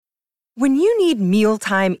When you need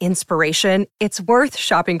mealtime inspiration, it's worth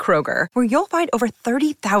shopping Kroger, where you'll find over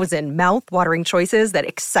 30,000 mouth-watering choices that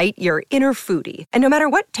excite your inner foodie. And no matter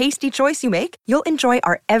what tasty choice you make, you'll enjoy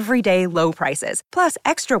our everyday low prices, plus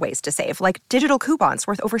extra ways to save, like digital coupons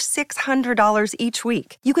worth over $600 each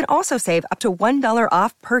week. You can also save up to $1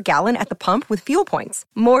 off per gallon at the pump with fuel points.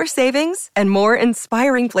 More savings and more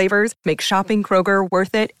inspiring flavors make shopping Kroger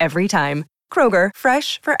worth it every time. Kroger,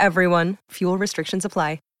 fresh for everyone. Fuel restrictions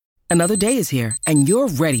apply. Another day is here, and you're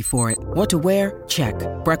ready for it. What to wear? Check.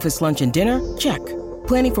 Breakfast, lunch, and dinner? Check.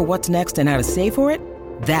 Planning for what's next and how to save for it?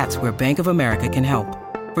 That's where Bank of America can help.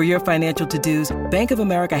 For your financial to-dos, Bank of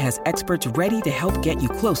America has experts ready to help get you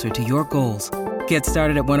closer to your goals. Get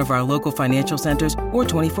started at one of our local financial centers or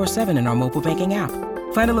 24/7 in our mobile banking app.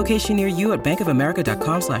 Find a location near you at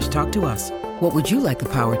bankofamerica.com/talktous. What would you like the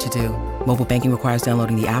power to do? Mobile banking requires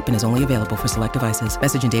downloading the app and is only available for select devices.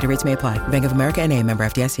 Message and data rates may apply. Bank of America N.A., member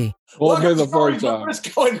FDIC. Won't be the first time.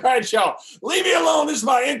 Briscoe and Bradshaw. Leave me alone. This is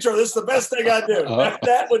my intro. This is the best thing I do.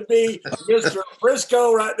 That would be Mr.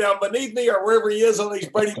 Briscoe right down beneath me or wherever he is on these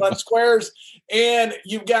Brady Bunch squares. And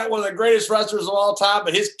you've got one of the greatest wrestlers of all time,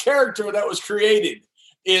 but his character that was created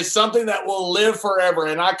is something that will live forever,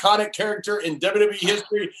 an iconic character in WWE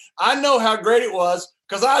history. I know how great it was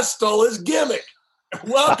because I stole his gimmick.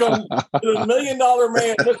 Welcome to the $1 Million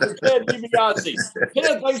Man, Mr. Ted DiBiase.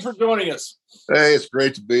 Ted, thanks for joining us. Hey, it's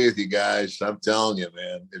great to be with you guys. I'm telling you,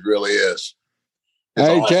 man, it really is.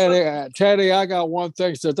 Hey, Teddy, I got one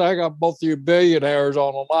thing. Since I got both of you billionaires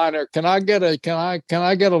on the line here, can I get a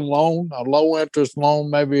loan, a low interest loan,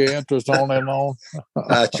 maybe an interest only loan?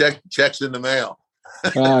 Checks in the mail.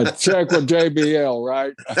 Check with JBL,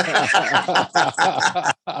 right?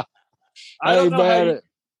 I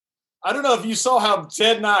don't know if you saw how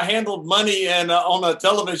Ted and I handled money and on the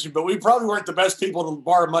television, but we probably weren't the best people to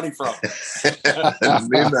borrow money from.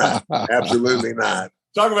 Not. Absolutely not.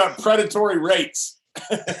 Talk about predatory rates.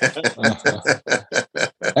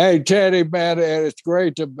 Hey, Teddy, man, it's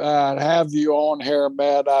great to have you on here,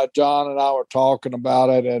 man. John and I were talking about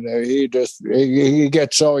it, and he gets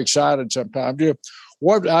so excited sometimes.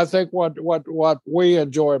 What we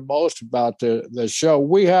enjoy most about the show,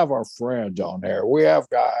 we have our friends on there. We have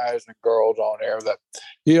guys and girls on there that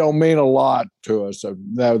mean a lot to us.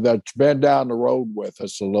 That's been down the road with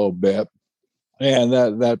us a little bit, and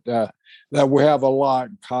that we have a lot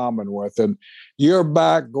in common with. And your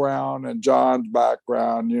background and John's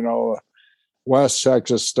background, West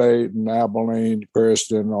Texas State and Abilene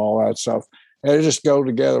Christian and all that stuff. And they just go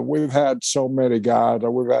together. We've had so many guys.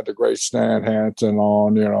 We've had the great Stan Hansen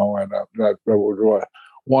on, and that was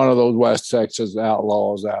one of those West Texas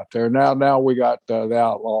outlaws out there. Now we got the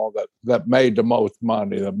outlaw that made the most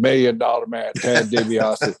money, the $1 Million Man, Ted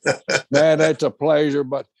DiBiase. Man, it's a pleasure.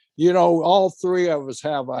 But all three of us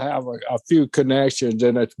have a few connections,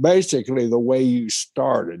 and it's basically the way you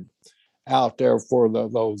started out there for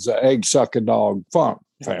those egg sucking dog funk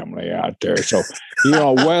family out there. So,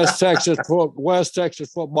 West Texas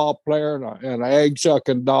football player and an egg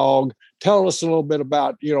sucking dog. Tell us a little bit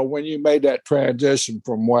about, when you made that transition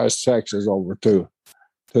from West Texas over to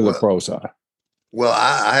the pro side. Well,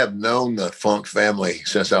 I have known the Funk family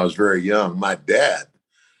since I was very young. My dad,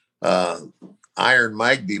 Iron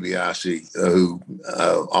Mike DiBiase, who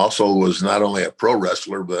also was not only a pro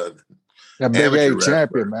wrestler, but a Big 8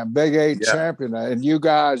 champion, man. Big 8 champion. And you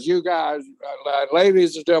guys,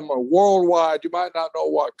 ladies and gentlemen, worldwide, you might not know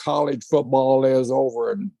what college football is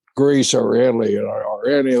over in Greece or Italy or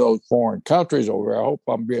any of those foreign countries over there. I hope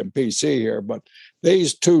I'm being PC here, but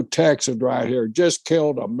these two Texans right here just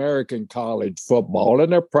killed American college football,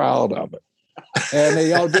 and they're proud of it. And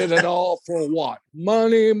they all did it all for what?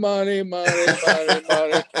 Money.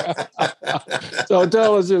 So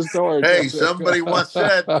tell us your story. Hey, somebody once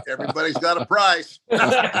said everybody's got a price.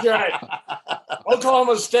 That's right.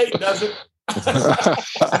 Oklahoma State doesn't.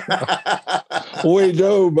 We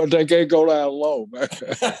do, but they can't go that low, man.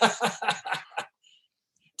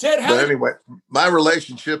 Ted, but anyway, my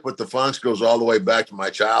relationship with the Funks goes all the way back to my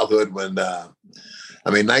childhood when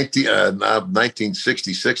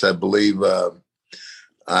 1966, I believe.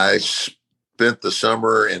 I spent the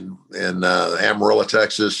summer in Amarillo,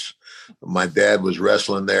 Texas. My dad was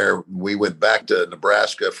wrestling there. We went back to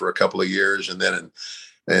Nebraska for a couple of years, and then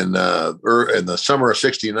in the summer of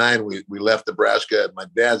 '69, we left Nebraska. My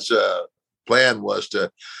dad's plan was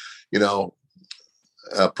to,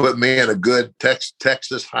 put me in a good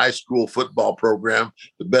Texas high school football program,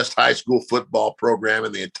 the best high school football program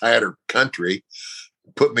in the entire country.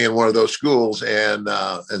 Put me in one of those schools and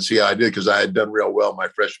see how I did, because I had done real well my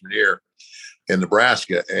freshman year in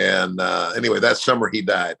Nebraska. And anyway, that summer he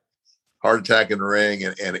died. heart attack in the ring,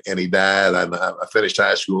 and he died. I finished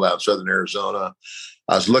high school out in Southern Arizona.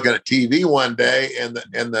 I was looking at TV one day, and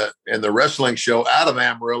the wrestling show out of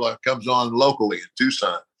Amarillo comes on locally in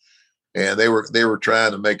Tucson, and they were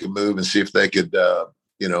trying to make a move and see if they could,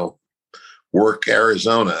 work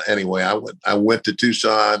Arizona. Anyway, I went to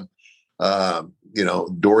Tucson.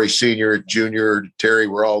 Dory Sr., Jr., Terry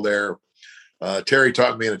were all there. Terry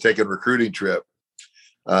talked me into taking a recruiting trip.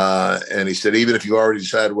 And he said, even if you already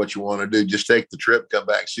decided what you want to do, just take the trip, come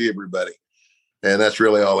back, see everybody. And that's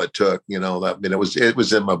really all it took. It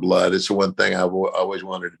was in my blood. It's the one thing I've always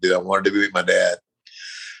wanted to do. I wanted to be with my dad.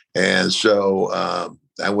 And so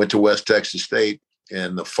I went to West Texas State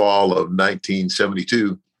in the fall of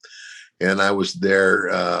 1972. And I was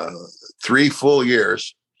there 3 full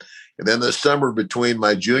years. And then the summer between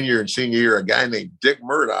my junior and senior year, a guy named Dick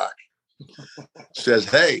Murdoch says,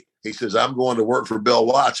 hey, he says, I'm going to work for Bill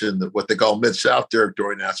Watts in what they call Mid-South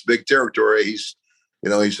territory. Now it's big territory. He's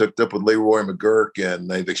hooked up with Leroy McGurk, and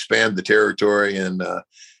they've expanded the territory. And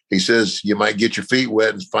he says, you might get your feet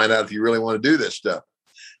wet and find out if you really want to do this stuff.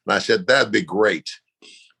 And I said, that'd be great.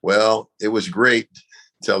 Well, it was great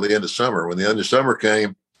until the end of summer. When the end of summer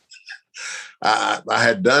came, I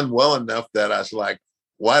had done well enough that I was like,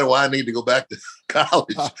 why do I need to go back to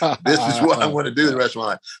college? This is what I want to do the rest of my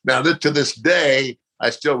life. Now, to this day,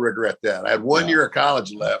 I still regret that. I had 1 year of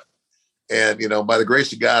college left. And, by the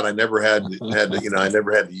grace of God, I never had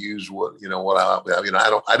to use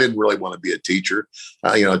I didn't really want to be a teacher,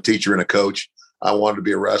 a teacher and a coach. I wanted to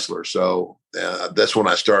be a wrestler. So that's when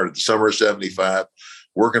I started the summer of 75,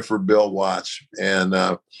 working for Bill Watts. And,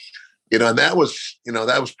 and that was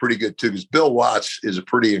pretty good too, because Bill Watts is a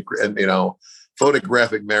pretty,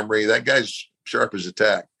 photographic memory. That guy's sharp as a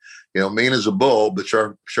tack, mean as a bull, but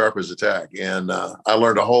sharp as a tack. And I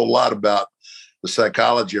learned a whole lot about the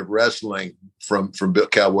psychology of wrestling from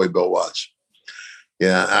Cowboy Bill Watts.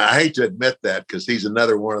 Yeah, I hate to admit that because he's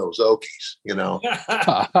another one of those Okies,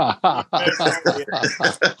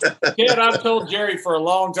 Kid, I've told Jerry for a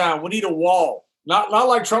long time, we need a wall. Not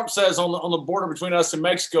like Trump says on the border between us and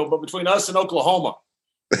Mexico, but between us and Oklahoma.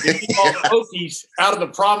 Keep all the Okies out of the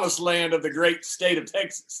promised land of the great state of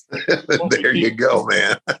Texas. There you go,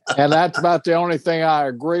 man. And that's about the only thing I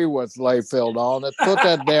agree with Layfield on. Let's put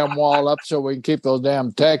that damn wall up so we can keep those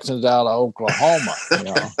damn Texans out of Oklahoma.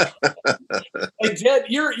 Hey, Jed,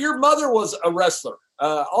 your mother was a wrestler,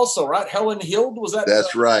 also, right? Helen Hild, was that?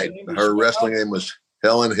 That's right. Her wrestling name was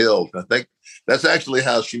Helen Hild. I think that's actually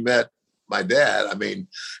how she met my dad. I mean,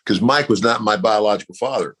 because Mike was not my biological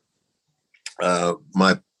father.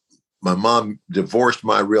 My mom divorced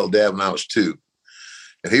my real dad when I was 2,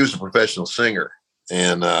 and he was a professional singer.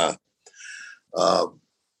 And I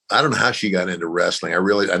don't know how she got into wrestling.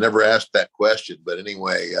 I never asked that question, but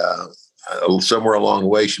anyway, somewhere along the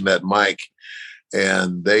way, she met Mike,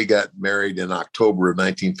 and they got married in October of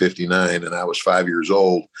 1959, and I was 5 years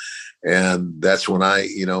old. And that's when I,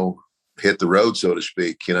 hit the road, so to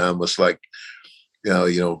speak. Almost like,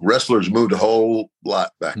 wrestlers moved a whole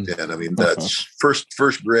lot back then. I mean, that's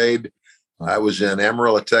first grade. I was in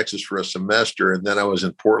Amarillo, Texas for a semester, and then I was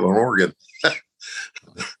in Portland, Oregon,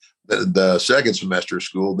 the second semester of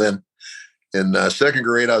school. Then in second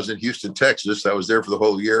grade, I was in Houston, Texas. I was there for the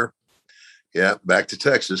whole year. Yeah, back to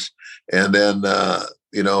Texas. And then,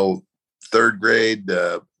 third grade,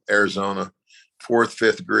 Arizona, fourth,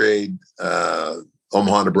 fifth grade,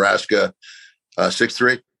 Omaha, Nebraska, sixth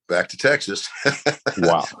grade, back to Texas.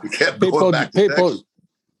 Wow. We kept going back to Texas.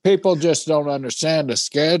 People just don't understand the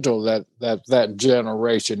schedule that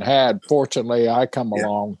generation had. Fortunately, I come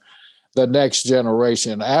along the next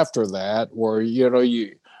generation after that, where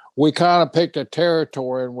we kind of picked a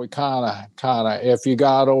territory, and we kind of if you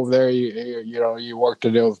got over there, you worked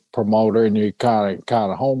to the promoter, and you kind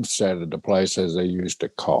of homesteaded the place, as they used to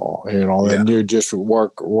call, and you just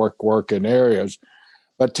work in areas.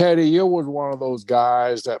 But Teddy, you was one of those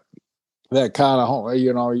guys that kind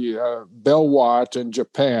of, Bill Watts in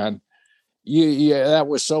Japan, that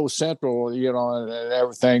was so central, and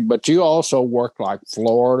everything. But you also worked like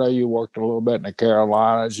Florida. You worked a little bit in the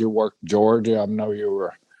Carolinas. You worked Georgia. I know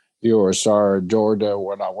you were sorry, Georgia,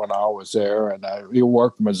 when I was there, and you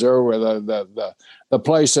worked Missouri. The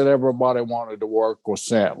place that everybody wanted to work was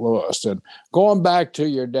St. Louis. And going back to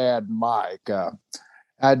your dad, Mike.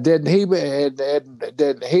 Didn't he beat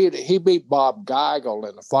Bob Geigel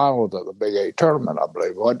in the finals of the Big 8 tournament, I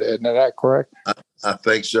believe? Isn't that correct? I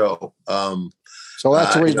think so. So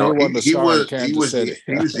that's the reason he won the star in Kansas City.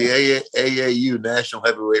 He was the AAU National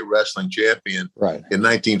Heavyweight Wrestling Champion in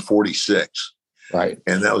 1946. Right.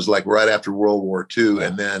 And that was like right after World War II.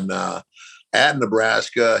 And then at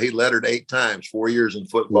Nebraska. He lettered 8 times, 4 years in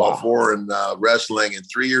football, 4 in wrestling, and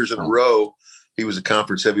 3 years in a row, he was a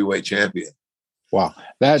conference heavyweight champion. Wow,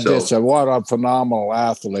 what a phenomenal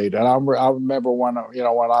athlete! And I remember when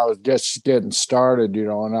I was just getting started,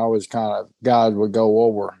 and I was kind of guys would go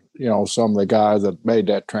over, some of the guys that made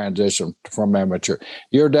that transition from amateur.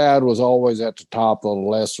 Your dad was always at the top of the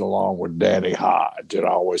list, along with Danny Hodge. And I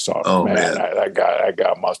always thought, man, that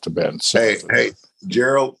guy must have been. Hey,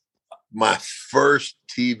 Gerald, my first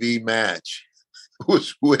TV match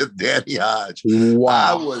was with Danny Hodge.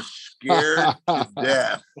 Wow. I was scared to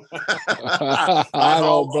death. I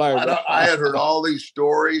don't blame you. I had heard all these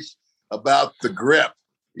stories about the grip.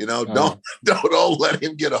 Don't let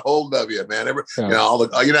him get a hold of you, man. How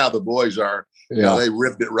the boys are. They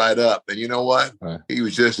ripped it right up. And you know what? He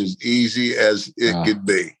was just as easy as it could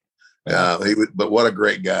be. But what a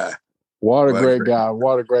great guy. What a great guy.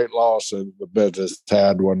 What a great loss the business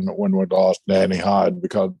had when we lost Danny Hodge,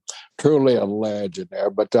 because truly a legend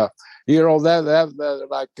there. But, that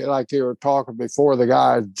like you were talking before, the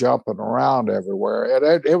guys jumping around everywhere.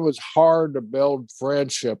 And it was hard to build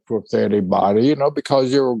friendship with anybody,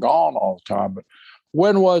 because you were gone all the time. But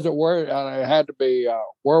when was it? Where it had to be?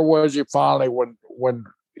 Where was you finally when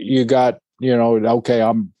you got, okay,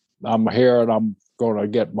 I'm here and I'm going to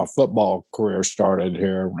get my football career started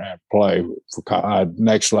here and play for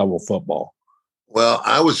next level football? Well,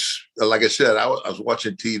 I was, like I said, I was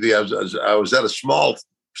watching TV. I was at a small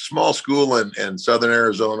school in southern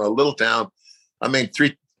Arizona, a little town.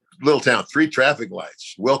 3 traffic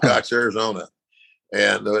lights, Wilcox, Arizona.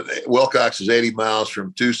 And Wilcox is 80 miles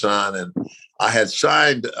from Tucson. And I had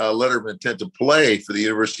signed a letter of intent to play for the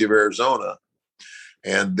University of Arizona.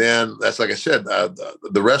 And then that's, like I said,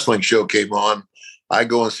 the wrestling show came on. I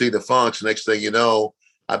go and see the Funks. Next thing you know,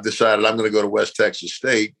 I've decided I'm going to go to West Texas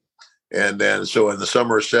State. And then, so in the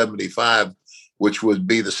summer of 75, which would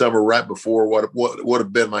be the summer right before what would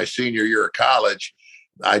have been my senior year of college,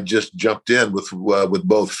 I just jumped in with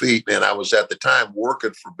both feet. And I was at the time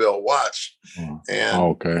working for Bill Watts.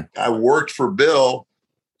 And I worked for Bill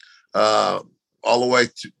all the way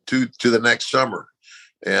to the next summer.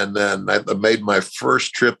 And then I made my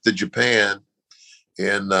first trip to Japan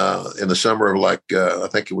in the summer of I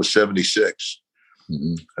think it was 76.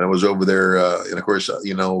 Mm-hmm. I was over there, and of course, I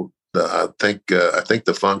think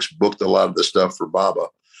the Funks booked a lot of the stuff for Baba,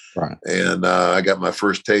 right? And I got my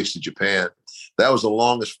first taste of Japan. That was the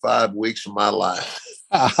longest 5 weeks of my life.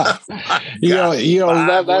 That's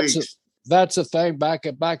the thing. Back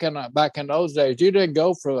in those days, you didn't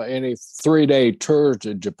go for any 3-day tours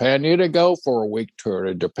to Japan. You didn't go for a week tour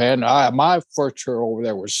to Japan. My first tour over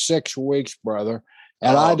there was 6 weeks, brother.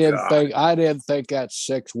 And I didn't think that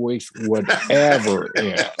 6 weeks would ever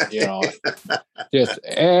end. Just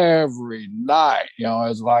every night.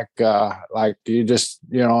 It's like you just.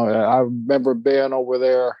 I remember being over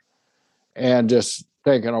there and just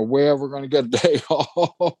thinking, "Are we ever going to get a day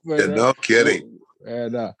off?" No kidding.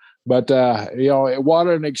 And what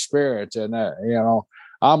an experience! And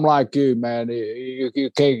I'm like you, man.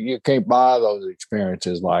 You can't buy those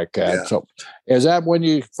experiences like that. Yeah. So, is that when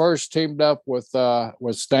you first teamed up with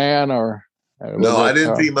Stan, or? No, I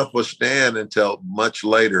didn't team up with Stan until much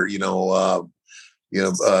later. He and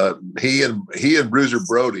Bruiser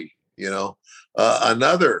Brody.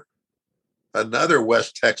 Another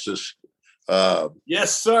West Texas.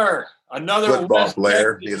 Yes, sir. Another football West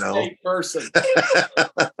player. Texas person.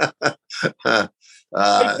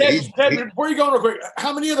 Ted, before you go real quick,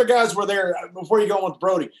 how many other guys were there before you go with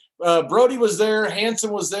Brody? Brody was there,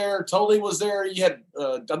 Hanson was there, Tully was there. You had,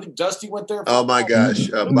 I think Dusty went there. Oh my gosh,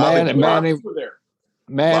 Manny were there.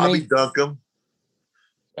 Manny.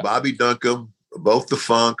 Bobby Duncombe, both the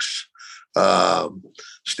Funks,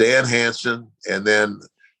 Stan Hansen, and then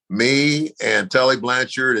me and Tully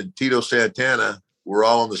Blanchard and Tito Santana were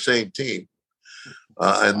all on the same team,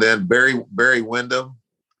 and then Barry Windham.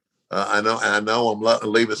 I know I'm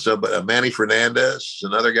leaving some, but Manny Fernandez is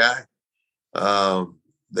another guy.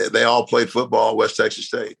 They all played football at West Texas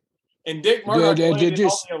State. And Dick Murdoch played in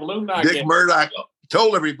all the alumni games. Dick Murdoch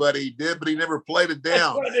told everybody he did, but he never played it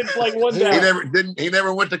down. He didn't play one down. He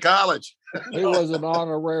never went to college. He was an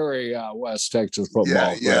honorary West Texas football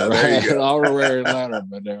player. Yeah, there you go. An honorary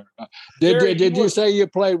letterman there. Did you say you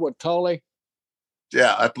played with Tully?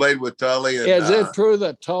 Yeah, I played with Tully. And, is it true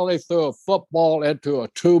that Tully threw a football into a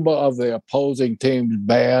tuba of the opposing team's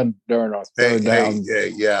band during a third down?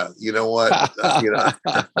 Yeah. You know what? But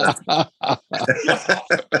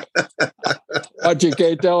you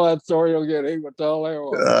can't tell that story. You'll get hit with Tully.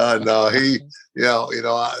 No, he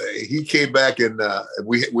came back and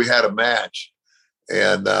we had a match,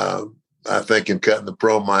 and I think in cutting the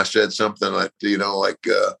promo, I said something like,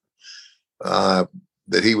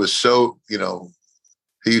 that he was so,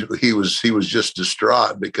 he was just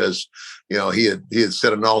distraught because, he had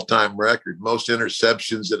set an all-time record, most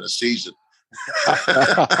interceptions in a season.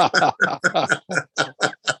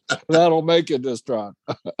 That'll make it distraught.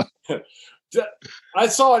 I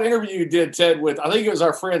saw an interview you did, Ted, with, I think it was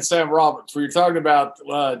our friend Sam Roberts, where you're talking about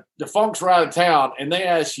the Funks were out of town, and they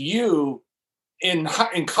asked you in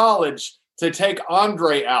college to take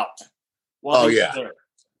Andre out. Oh, yeah. There.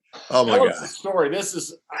 Oh, my God. The story. This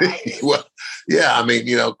is. Well, yeah. I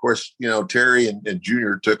mean, of course, Terry and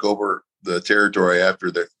Junior took over the territory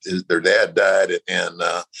after their dad died. And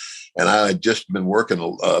I had just been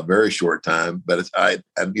working a very short time. But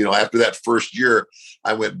after that first year,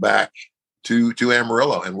 I went back to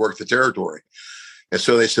Amarillo and worked the territory. And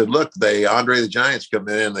so they said, look, Andre the Giant's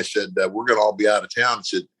coming in. And they said, we're going to all be out of town. I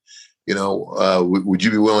said, would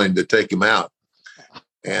you be willing to take him out?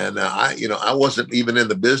 And I wasn't even in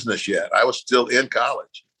the business yet. I was still in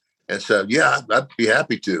college. And so, yeah, I'd be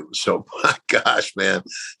happy to. So, my gosh, man.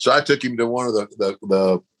 So I took him to one of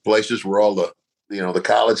the places where all the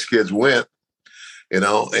college kids went, and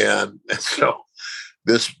so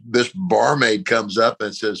this barmaid comes up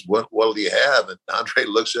and says, what do you have? And Andre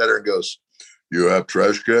looks at her and goes, you have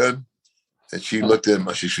trash can? And she looked at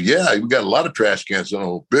him. She said, yeah, we got a lot of trash cans.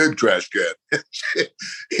 Big trash can.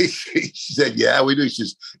 She said, yeah, we do. She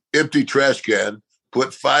says, empty trash can,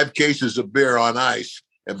 put 5 cases of beer on ice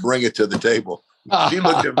and bring it to the table. She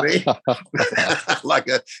looked at me like,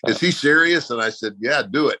 is he serious? And I said, yeah,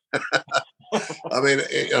 do it. I mean,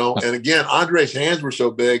 and again, Andre's hands were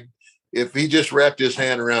so big. If he just wrapped his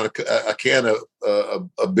hand around a can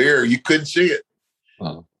of beer, you couldn't see it.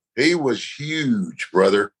 Oh. He was huge,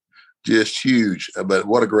 brother. Just huge, but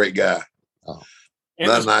what a great guy. Oh.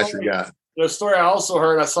 Not a nicer guy. The story I also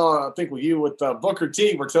heard, I think with you with Booker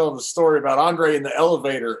T, we're telling the story about Andre in the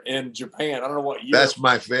elevator in Japan. I don't know what year. That's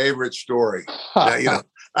my favorite story. Now,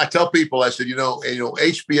 I tell people, I said,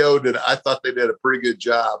 HBO I thought they did a pretty good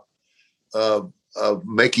job of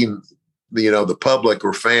making the public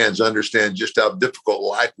or fans understand just how difficult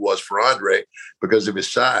life was for Andre because of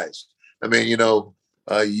his size. I mean,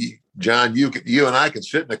 John, you and I can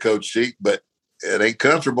sit in the coach seat, but it ain't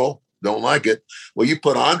comfortable. Don't like it. Well, you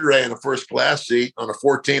put Andre in a first class seat on a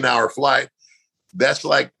 14-hour flight. That's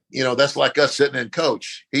like us sitting in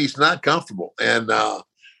coach. He's not comfortable. And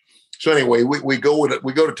so anyway, we go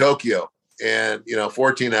to Tokyo, and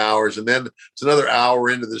 14 hours, and then it's another hour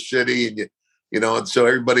into the city, and and so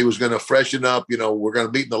everybody was going to freshen up. We're going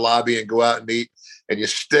to meet in the lobby and go out and eat, and you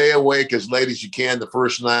stay awake as late as you can the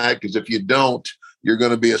first night, because if you don't, you're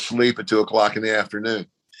going to be asleep at 2:00 in the afternoon.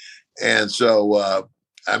 And so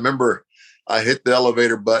I remember I hit the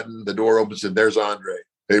elevator button, the door opens, and there's Andre.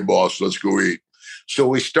 Hey, boss, let's go eat. So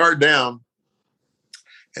we start down,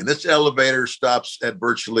 and this elevator stops at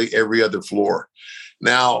virtually every other floor.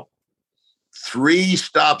 Now, 3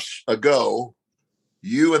 stops ago,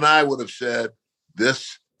 you and I would have said,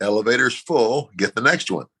 this elevator's full, get the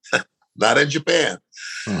next one. Not in Japan.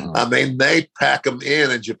 Uh-huh. I mean, they pack them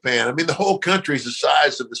in Japan. I mean, the whole country is the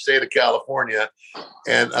size of the state of California.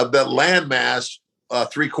 And of that landmass,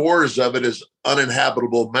 3/4 of it is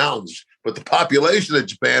uninhabitable mountains. But the population of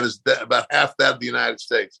Japan is about half that of the United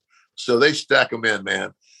States. So they stack them in,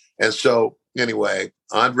 man. And so anyway,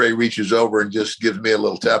 Andre reaches over and just gives me a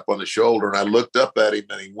little tap on the shoulder. And I looked up at him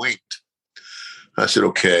and he winked. I said,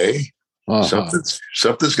 okay,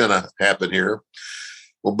 something's going to happen here.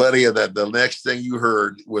 Well, buddy, the next thing you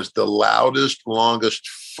heard was the loudest, longest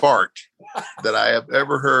fart that I have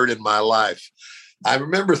ever heard in my life. I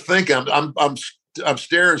remember thinking, I'm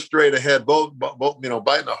staring straight ahead, both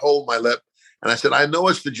biting a hole in my lip, and I said, I know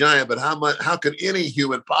it's the Giant, but how could any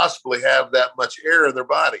human possibly have that much air in their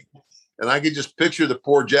body? And I could just picture the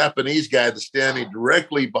poor Japanese guy that's standing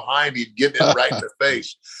directly behind him, getting it right in the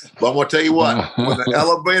face. But I'm going to tell you what, when the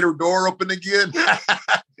elevator door opened again,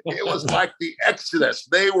 it was like the Exodus.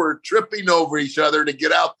 They were tripping over each other to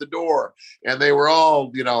get out the door. And they were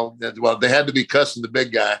all, they had to be cussing the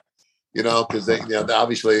big guy, because they,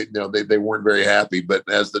 obviously, they weren't very happy. But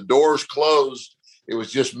as the doors closed, it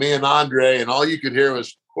was just me and Andre, and all you could hear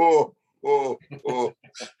was, oh,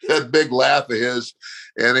 that big laugh of his.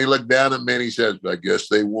 And he looked down at me and he says, I guess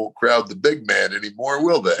they won't crowd the big man anymore,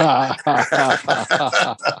 will they? I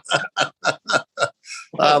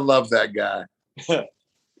love that guy.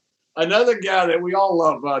 Another guy that we all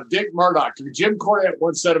love, Dick Murdoch. Jim Cornette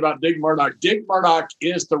once said about Dick Murdoch, Dick Murdoch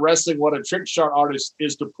is to wrestling what a trick shot artist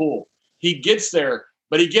is to pool. He gets there,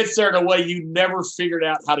 but he gets there in a way you never figured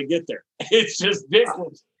out how to get there. It's just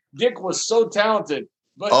Dick was so talented.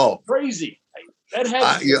 but crazy. That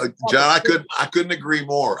had John, I couldn't agree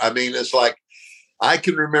more. I mean, it's like I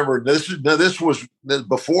can remember this was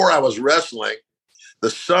before I was wrestling, the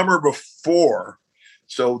summer before.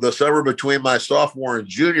 So the summer between my sophomore and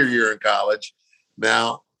junior year in college.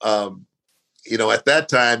 Now, at that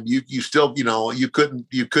time, you still, you couldn't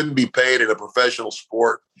be paid in a professional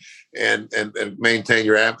sport and maintain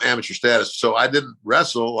your amateur status. So I didn't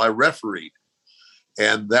wrestle; I refereed,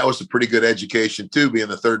 and that was a pretty good education too, being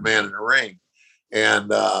the third man in the ring.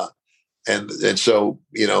 And so,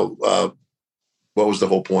 what was the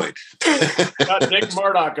whole point? About Dick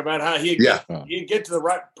Murdoch, about how he'd get to the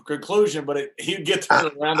right conclusion, but he'd get to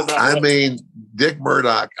the roundabout. I mean, Dick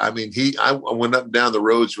Murdoch, I went up and down the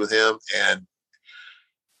roads with him, and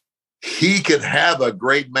he could have a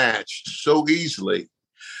great match so easily.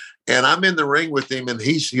 And I'm in the ring with him, and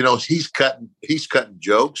he's cutting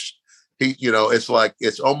jokes.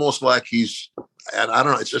 It's almost like and I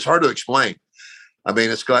don't know, it's just hard to explain. I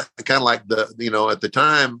mean, it's kind of like at the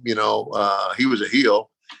time, he was a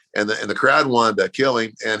heel, and the crowd wanted to kill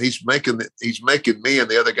him, and he's making me and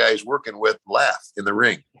the other guy he's working with laugh in the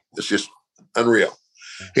ring. It's just unreal.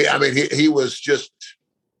 It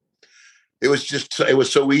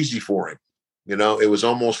was so easy for him. It was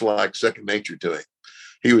almost like second nature to him.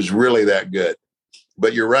 He was really that good.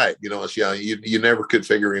 But you're right. You never could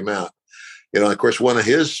figure him out. Of course, one of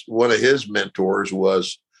his mentors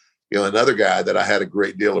was, another guy that I had a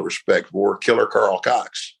great deal of respect for, Killer Carl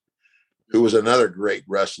Cox, who was another great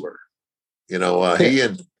wrestler. He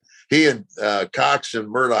and Cox and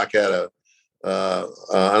Murdoch had an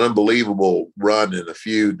unbelievable run in a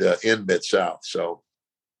feud in Mid-South. So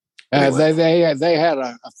anyway. They had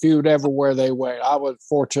a feud everywhere they went. I was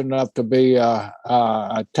fortunate enough to be a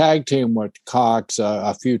tag team with Cox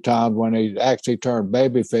a few times when he actually turned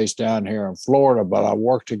babyface down here in Florida, but I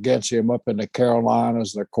worked against him up in the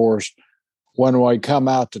Carolinas. And of course, when we come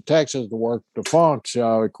out to Texas to work the Funks,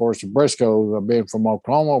 of course, the Briscoes, being from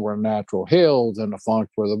Oklahoma, were Natural Hills, and the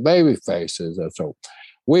Funks were the babyfaces. And so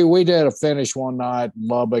we did a finish one night in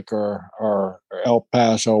Lubbock or El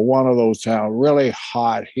Paso, one of those towns, really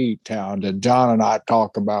hot heat towns that John and I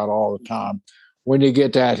talk about all the time. When you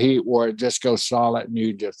get that heat where it just goes solid and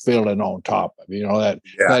you just feel it on top of,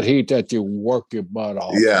 that heat that you work your butt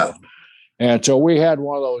off. Yeah. And so we had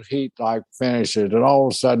one of those heat-like finishes, and all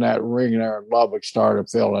of a sudden that ring there in Lubbock started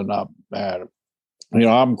filling up. And,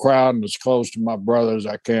 I'm crowding as close to my brother as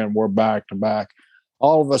I can. We're back to back.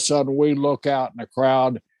 All of a sudden, we look out in the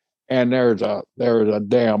crowd, and there's a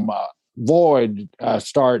damn void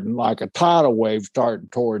starting, like a tidal wave starting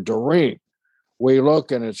towards the ring. We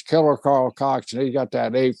look, and it's Killer Carl Cox, and he's got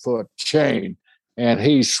that 8-foot chain, and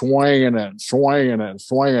he's swinging and swinging and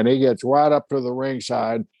swinging. He gets right up to the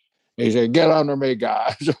ringside. He said, "Get under me,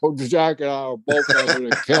 guys." So Jack and I are both under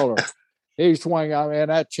the Killer. He's swinging.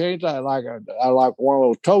 That chain's like one of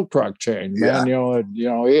those tow truck chains, man. Yeah.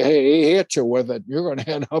 He hits you with it. You're going to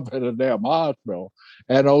end up in a damn hospital.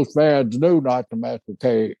 And those fans knew not to mess with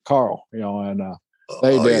Carl, and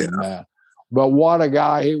they didn't, man. But what a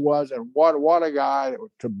guy he was, and what a guy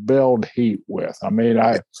to build heat with.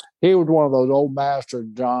 He was one of those old masters,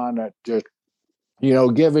 John, that just,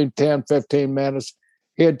 give him 10, 15 minutes.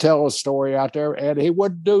 He'd tell a story out there, and he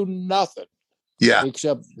would do nothing. Yeah.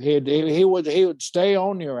 Except he would stay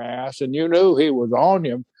on your ass, and you knew he was on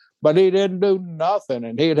you, but he didn't do nothing,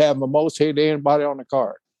 and he'd have the most heat of anybody on the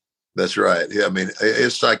card. That's right. Yeah,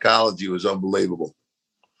 his psychology was unbelievable.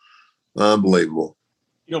 Unbelievable.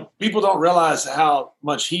 People don't realize how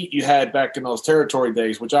much heat you had back in those territory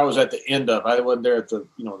days, which I was at the end of. I wasn't there at the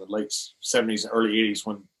the late 70s, early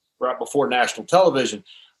 80s, right before national television,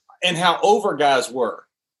 and how over guys were.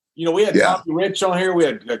 We had Tommy Rich on here. We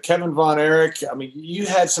had Kevin Von Erich. You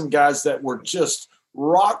had some guys that were just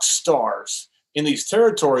rock stars in these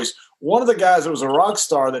territories. One of the guys that was a rock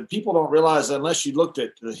star that people don't realize unless you looked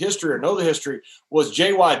at the history or know the history was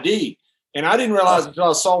JYD. And I didn't realize until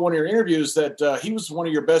I saw one of your interviews that he was one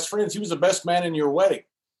of your best friends. He was the best man in your wedding.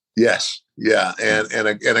 Yes. Yeah. And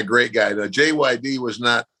a great guy. JYD was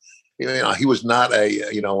not, he was not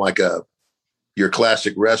a, your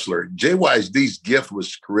classic wrestler. JYD's gift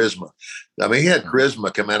was charisma. He had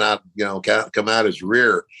charisma come out his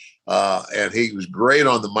rear, and he was great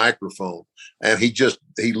on the microphone, and he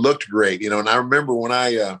looked great, And I remember when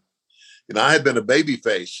I had been a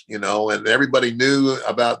babyface, and everybody knew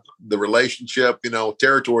about the relationship.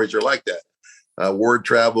 Territories are like that. Word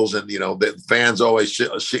travels, and the fans always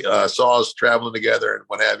saw us traveling together and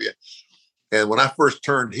what have you. And when I first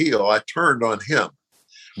turned heel, I turned on him.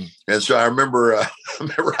 And so I remember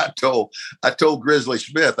I told Grizzly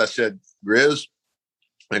Smith, I said, "Grizz,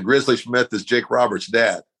 And Grizzly Smith is Jake Roberts'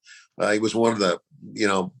 dad. He was one of the,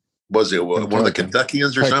 was it one of the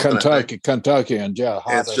Kentuckians or something? Kentuckians, yeah.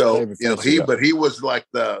 And so, he was like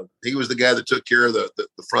he was the guy that took care of the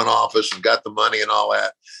front office and got the money and all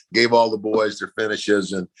that, gave all the boys their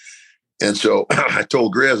finishes. And so I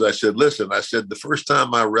told Grizz, I said, listen, the first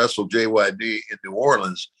time I wrestled JYD in New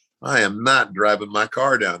Orleans, I am not driving my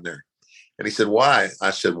car down there. And he said, why?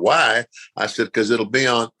 I said, why? I said, because it'll be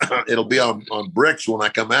on bricks when I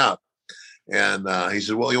come out. And he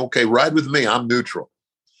said, well, okay, ride with me. I'm neutral.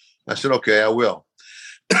 I said, okay, I will.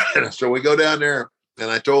 So we go down there,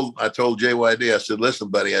 and I told JYD, I said, listen,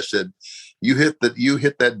 buddy, I said, you hit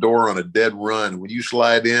that door on a dead run. When you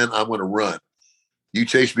slide in, I'm going to run. You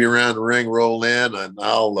chase me around the ring, roll in, and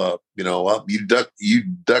I'll, you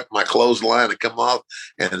duck my clothesline and come off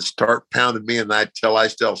and start pounding me, and I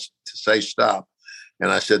still say stop. And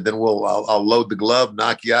I said, then I'll load the glove,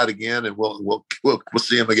 knock you out again, and we'll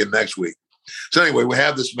see him again next week. So anyway, we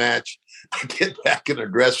have this match. I get back in the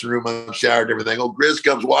dressing room. I'm showered and everything. Oh, Grizz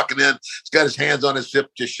comes walking in. He's got his hands on his hip,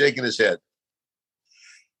 just shaking his head.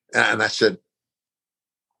 And I said,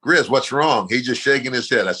 Grizz, what's wrong? He's just shaking his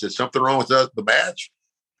head. I said, something wrong with the match?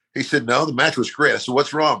 He said, no, the match was great. I said,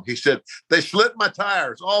 what's wrong? He said, they slit my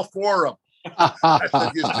tires, all four of them. I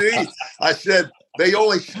said, you see? I said, they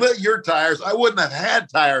only slit your tires. I wouldn't have had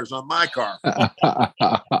tires on my car.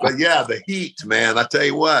 But yeah, the heat, man, I tell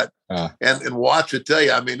you what. And Watts would tell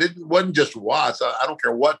you, I mean, it wasn't just Watts. I don't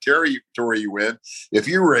care what territory you were in. If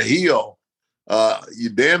you were a heel, you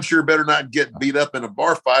damn sure better not get beat up in a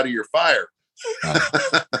bar fight or you're fired.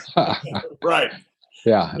 Right.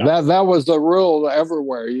 Yeah, that was the rule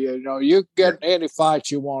everywhere. You get any fight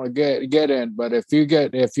you want to get in, but if you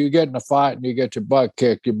get in a fight and you get your butt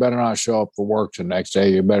kicked, you better not show up for work the next day.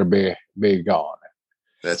 You better be gone.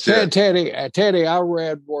 That's it. Teddy, I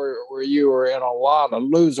read where you were in a lot of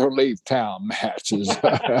loser leave town matches. It's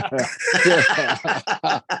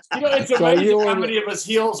amazing how many of us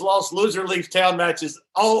heels lost loser leave town matches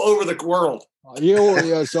all over the world.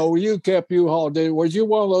 So you kept U-Haul. Was you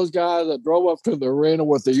one of those guys that drove up to the arena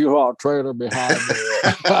with the U-Haul trailer behind you?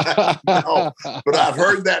 No, but I've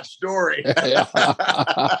heard that story. The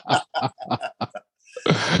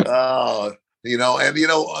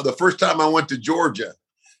first time I went to Georgia,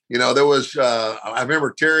 there was, I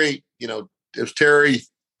remember Terry, it was Terry,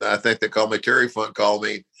 I think they called me, Terry Funk called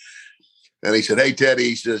me. And he said, hey, Teddy,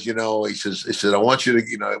 he says, he said, I want you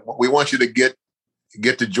to, we want you to get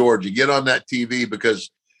to Georgia, get on that TV,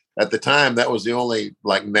 because at the time that was the only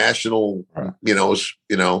national,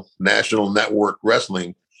 national network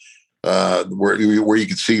wrestling, where you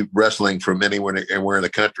could see wrestling from anywhere in the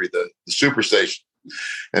country, the Superstation.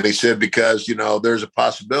 And he said, because, there's a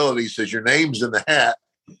possibility, he says, your name's in the hat,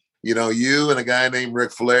 you and a guy named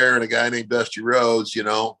Ric Flair and a guy named Dusty Rhodes,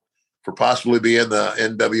 for possibly being the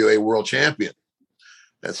NWA world champion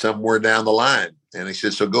at somewhere down the line. And he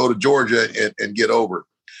said, so go to Georgia and get over.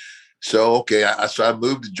 So, okay. So I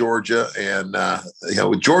moved to Georgia, and,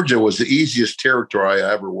 Georgia was the easiest territory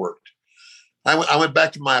I ever worked. I went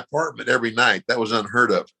back to my apartment every night. That was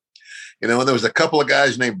unheard of. And there was a couple of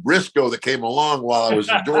guys named Briscoe that came along while I was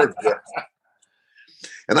in Georgia.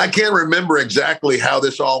 And I can't remember exactly how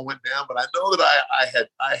this all went down, but I know that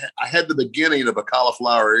I had the beginning of a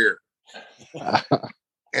cauliflower ear.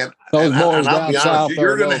 And I'll be honest,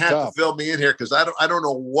 you're going to have to fill me in here, because I don't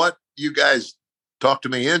know what you guys talked to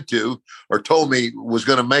me into or told me was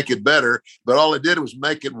going to make it better, but all it did was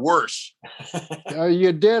make it worse.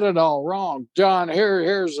 You did it all wrong, John.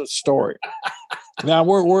 Here's a story. Now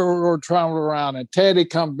we're traveling around, and Teddy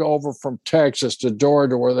comes over from Texas to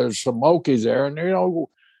Georgia, where there's some Okies there, and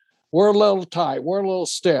we're a little tight, we're a little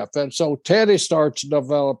stiff, and so Teddy starts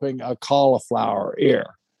developing a cauliflower ear,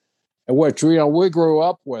 which we grew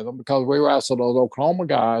up with them because we wrestled those Oklahoma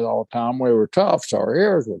guys all the time. We were tough, so our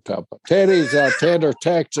ears were tough. But Teddy's tender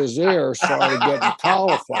Texas ear started getting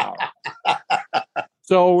cauliflower.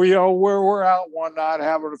 So, we're out one night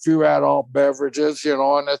having a few adult beverages,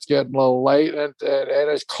 and it's getting a little late, and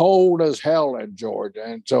it's cold as hell in Georgia.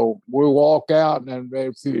 And so we walk out, and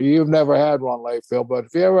if you've never had one, Layfield, but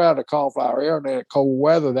if you ever had a cauliflower ear in cold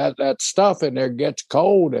weather, that stuff in there gets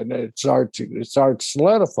cold, and it starts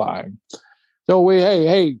solidifying. So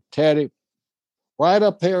hey, Teddy, right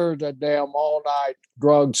up here at the damn all-night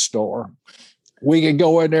drugstore, we can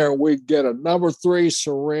go in there and we get a number 3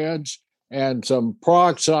 syringe and some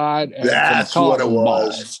peroxide, and that's some what it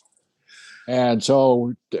was. Balls. And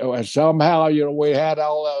so somehow, we had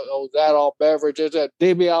all those adult beverages, and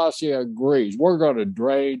DiBiase agrees. We're going to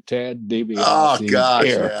drain Ted DiBiase. Oh, gosh,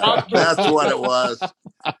 yeah. That's what it was.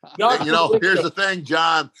 Here's the thing,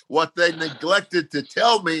 John. What they neglected to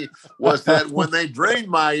tell me was that when they drained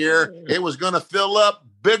my ear, it was going to fill up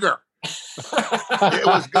bigger. It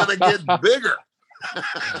was going to get bigger.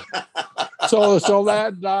 So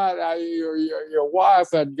that night, your wife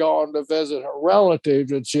had gone to visit her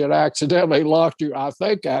relatives, and she had accidentally locked you. I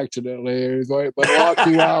think accidentally, but locked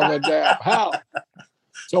you out of the damn house.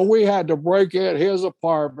 So we had to break in his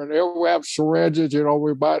apartment. Here we have syringes.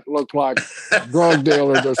 We might look like drug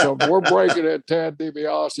dealers or something. We're breaking in Ted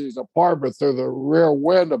DiBiase's apartment through the rear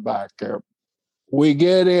window back there. We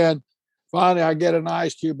get in. Finally, I get an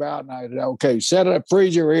ice cube out, and I said, okay, set it up,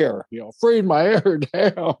 freeze your ear. Freeze my ear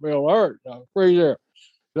down. It'll hurt. Freeze your ear.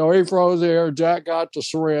 So he froze the ear. Jack got the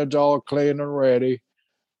syringe all clean and ready.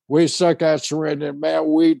 We stuck that syringe in. Man,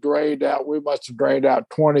 we drained out. We must have drained out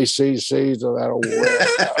 20 cc's of that old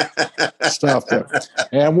red stuff there.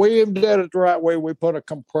 And we even did it the right way. We put a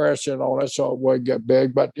compression on it so it wouldn't get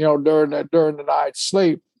big. But, during the night's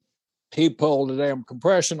sleep, he pulled the damn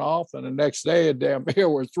compression off, and the next day, the damn ear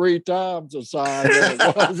was 3 times the size that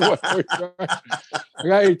it was when we drained.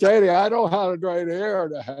 Hey, Teddy, I know how to drain the air.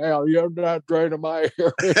 The hell, you're not draining my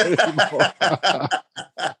ear anymore.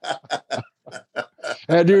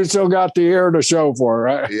 And you still got the ear to show for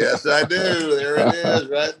it, right? Yes, I do. There it is,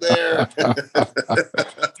 right there.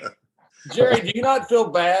 Jerry, do you not feel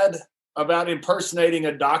bad about impersonating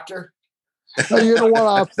a doctor? You know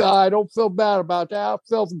what? I don't feel bad about that. I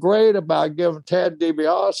felt great about giving Ted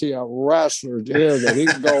DiBiase a wrestler's ear that he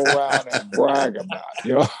can go around and brag about.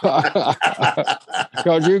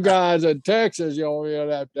 Because you guys in Texas,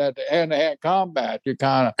 that hand-to-hand combat, you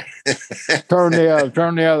kind of turn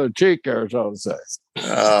the other cheek there, so to say.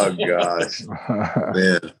 Oh gosh,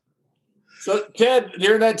 man. So Ted,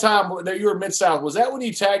 during that time that you were Mid-South, was that when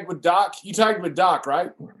you tagged with Doc? You tagged with Doc,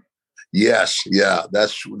 right? Yes, yeah,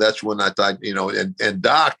 that's when I thought, and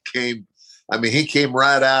Doc came. I mean, he came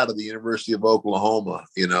right out of the University of Oklahoma,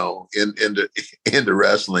 into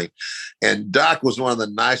wrestling, and Doc was one of the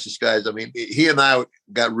nicest guys. I mean, he and I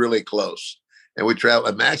got really close, and we traveled.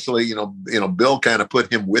 And actually, Bill kind of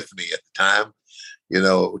put him with me at the time,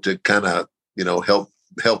 to kind of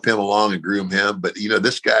help him along and groom him. But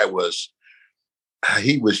this guy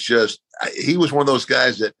he was one of those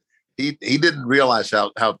guys that. He didn't realize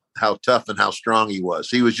how tough and how strong he was.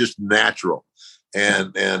 He was just natural,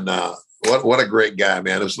 and what a great guy,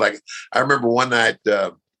 man. It was like I remember one night. We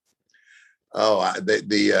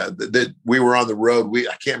were on the road.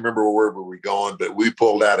 I can't remember where we were going, but we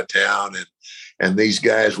pulled out of town, and these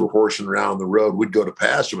guys were horsing around the road. We'd go to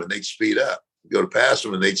pass them, and they'd speed up. Go to pass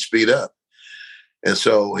them, and they'd speed up. And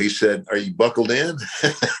so he said, "Are you buckled in?"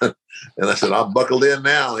 And I said, "I'm buckled in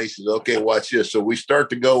now." And he said, "Okay, watch this." So we start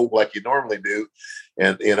to go like you normally do.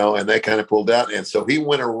 And, and they kind of pulled out. And so he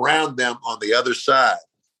went around them on the other side.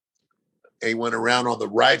 He went around on the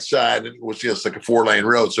right side, and it was just like a 4-lane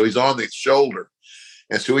road. So he's on the shoulder.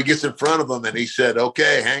 And so he gets in front of them, and he said,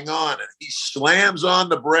 "Okay, hang on." And he slams on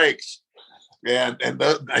the brakes. And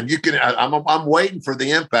you can, I'm waiting for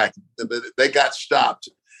the impact. They got stopped.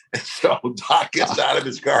 And so Doc gets out of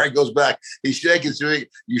his car and goes back. He's shaking.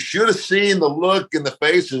 You should have seen the look in the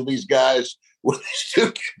faces of these guys when these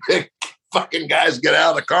 2 big fucking guys get out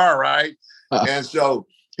of the car, right? And so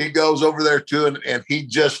he goes over there too, and he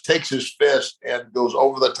just takes his fist and goes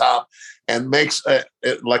over the top and makes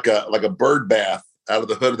like a bird bath out of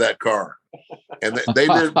the hood of that car. And they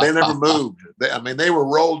never moved. They were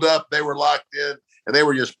rolled up, they were locked in, and they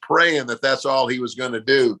were just praying that that's all he was going to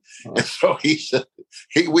do. And so he said,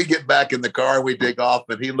 we get back in the car, and we take off,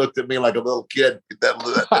 and he looked at me like a little kid.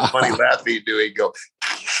 That funny laugh he'd do. He'd go.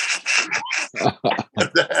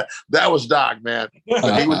 That was Doc, man. He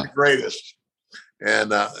was the greatest,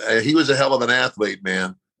 and he was a hell of an athlete,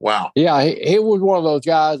 man. Wow. Yeah, he was one of those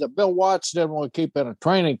guys that Bill Watts didn't want to keep in a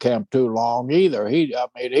training camp too long either. He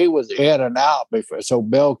was in and out before, so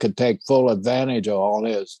Bill could take full advantage of all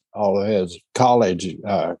of his college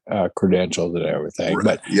credentials and everything. Right.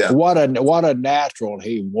 But yeah, what a natural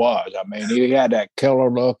he was. I mean, he had that killer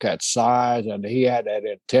look, that size, and he had that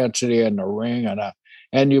intensity in the ring,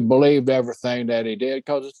 and you believed everything that he did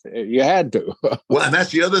because you had to. Well, and that's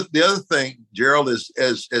the other thing, Gerald, is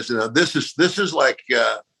this is like.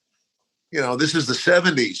 This is the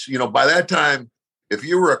 70s. By that time, if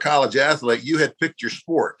you were a college athlete, you had picked your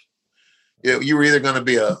sport. You were either going to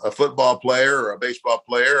be a football player or a baseball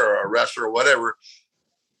player or a wrestler or whatever.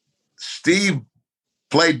 Steve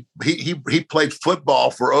played. He played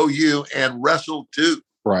football for OU and wrestled too.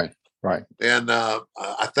 Right. And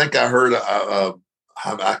I think I heard.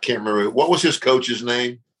 I can't remember what was his coach's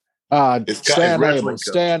name. Stan Abel.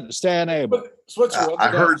 Stan Abel. I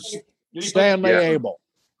heard Stanley Abel.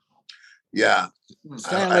 Yeah.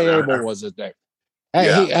 Stanley Abel was his name.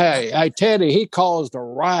 Hey, Teddy, he caused a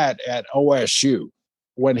riot at OSU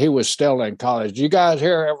when he was still in college. You guys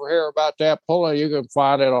ever hear about that? You can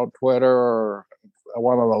find it on Twitter or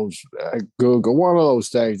one of those Google, one of those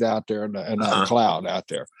things out there in that cloud out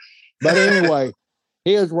there. But anyway,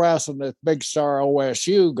 he was wrestling this big star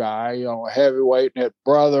OSU guy, heavyweight, and his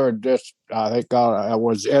brother just, I think,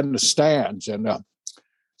 was in the stands. And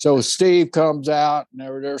so Steve comes out, and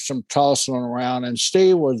there's some tussling around. And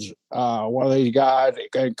Steve was one of these guys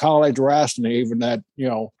in college wrestling, even that,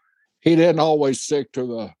 he didn't always stick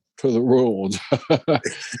to the rules.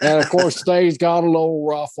 And of course, things got a little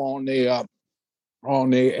rough on the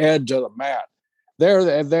edge of the mat.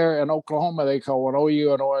 There in Oklahoma, they call what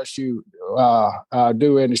OU and OSU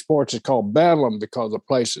do any sports. It's called Bedlam because the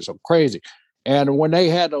place is so crazy. And when they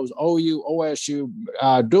had those OU OSU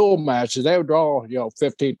dual matches, they would draw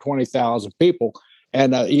 15,000, 20,000 people,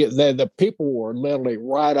 and the people were literally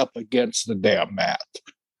right up against the damn mat.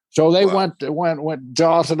 So they went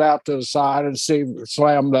jostled out to the side, and Steve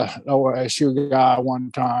slammed the OSU guy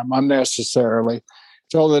one time unnecessarily.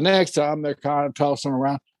 So the next time they're kind of tossing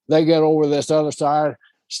around, they get over this other side.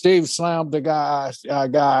 Steve slammed the guy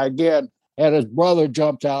again, and his brother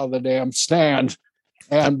jumped out of the damn stand.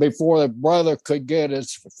 And before the brother could get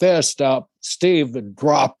his fist up, Steve had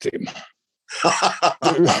dropped him.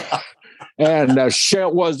 And the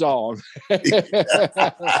shit was on. A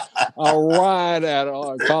riot at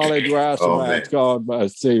a college wrestling match called by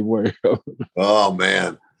Steve Williams. Oh,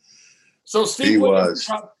 man. So Steve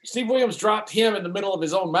Williams dropped him in the middle of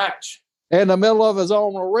his own match. In the middle of his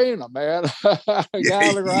own arena, man. The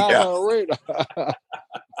arena.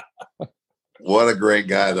 What a great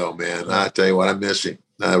guy, though, man. I tell you what, I miss him.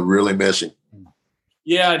 I really miss him.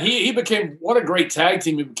 Yeah, and he became, what a great tag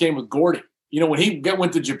team he became with Gordy. When he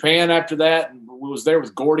went to Japan after that and was there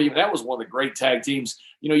with Gordy, that was one of the great tag teams.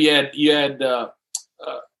 You had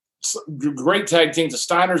great tag teams, the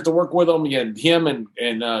Steiners to work with him. You had him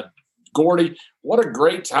and Gordy. What a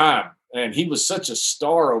great time. And he was such a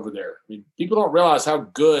star over there. I mean, people don't realize how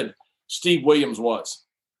good Steve Williams was.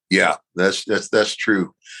 Yeah, that's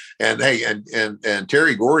true. And hey, and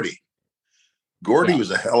Terry Gordy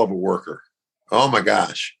was a hell of a worker. Oh my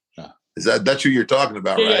gosh. Is that's who you're talking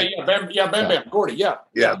about, right? Yeah, Bam Bam, Gordy, yeah.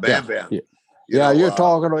 Yeah, Bam Bam. Yeah, you're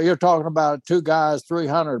talking about two guys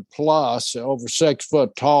 300 plus, over 6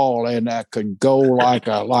 foot tall, and that could go like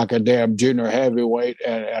a damn junior heavyweight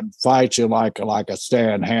and fight you like a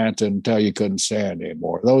Stan Hansen until you couldn't stand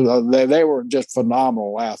anymore. They were just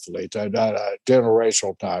phenomenal athletes,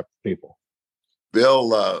 generational type people.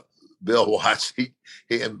 Bill Watts,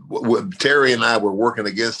 Terry and I were working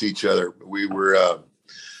against each other. We were.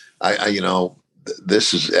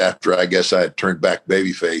 This is after I guess I had turned back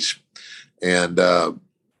babyface, and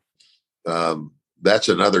that's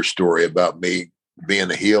another story about me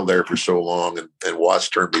being a heel there for so long, and Watts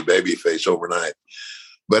turned me babyface overnight.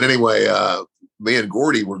 But anyway, me and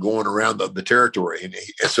Gordy were going around the territory, and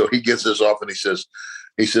so he gets us off, and he says,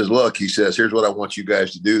 look, he says, here's what I want you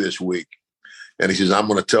guys to do this week, and he says, I'm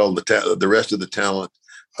going to tell the rest of the talent,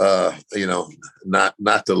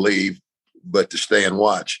 not to leave, but to stay and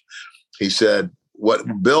watch. He said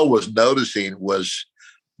what Bill was noticing was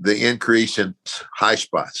the increase in high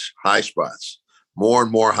spots, more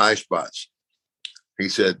and more high spots. He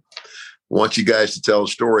said, I want you guys to tell a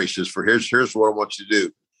story. He says, here's what I want you to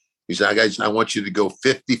do. He said, guys, I want you to go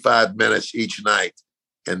 55 minutes each night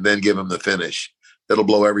and then give them the finish. It'll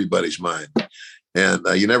blow everybody's mind. And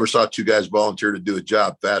you never saw two guys volunteer to do a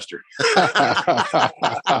job faster.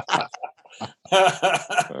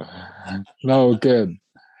 No good.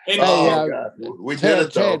 We did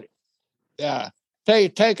it though. Yeah,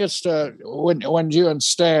 take us to when you and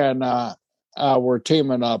Stan were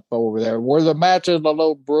teaming up over there. Were the matches a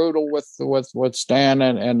little brutal with Stan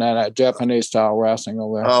and that Japanese style wrestling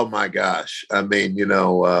over there? Oh my gosh! I mean, they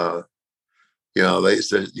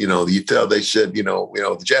said, they said,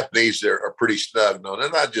 the Japanese are pretty snug. No, they're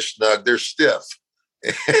not just snug; they're stiff.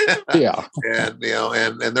 Yeah, and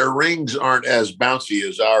their rings aren't as bouncy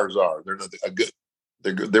as ours are. They're not good.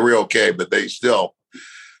 They're real okay, but they still.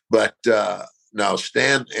 But now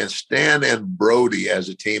Stan and Brody as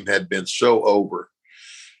a team had been so over,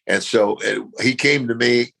 and so he came to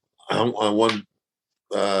me on one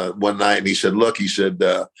night, and he said, "Look," he said,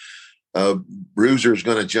 "Bruiser's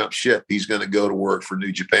going to jump ship. He's going to go to work for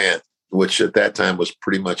New Japan," which at that time was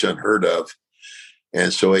pretty much unheard of.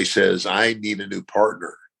 And so he says, "I need a new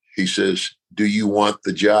partner." He says, "Do you want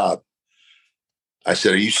the job?" I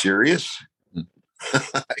said, "Are you serious?"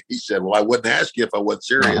 He said, "Well, I wouldn't ask you if I wasn't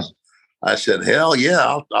serious." I said, "Hell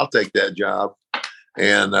yeah, I'll take that job."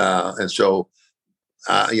 And so,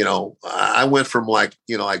 I went from like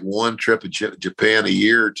one trip to Japan a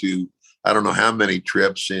year to, I don't know how many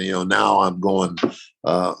trips. And, now I'm going,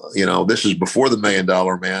 this is before the $1 Million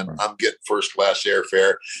Man. I'm getting first class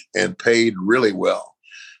airfare and paid really well.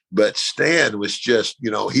 But Stan was just,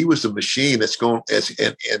 he was a machine that's going,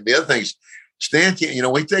 and the other thing is, Stan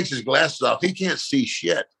can't, when he takes his glasses off, he can't see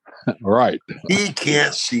shit. Right. He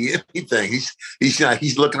can't see anything.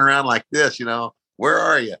 He's looking around like this, where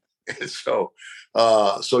are you? And so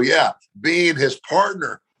yeah, being his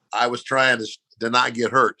partner, I was trying to not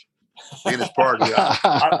get hurt. Being his partner,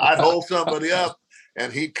 I'd hold somebody up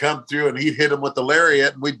and he'd come through and he'd hit him with the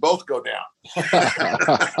lariat and we'd both go down.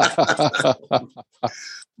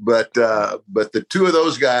 But the two of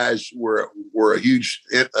those guys were a huge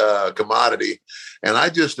commodity, and I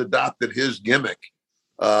just adopted his gimmick.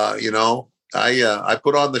 I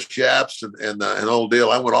put on the chaps and the old deal.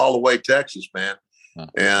 I went all the way Texas, man,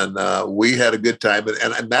 and we had a good time.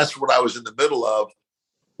 And that's what I was in the middle of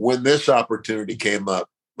when this opportunity came up.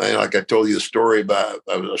 And like I told you the story about,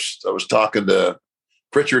 I was talking to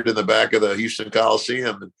Pritchard in the back of the Houston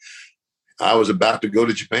Coliseum, and I was about to go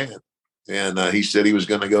to Japan. And he said he was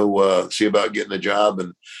going to go see about getting a job.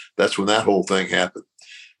 And that's when that whole thing happened.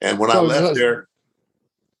 And when I left there,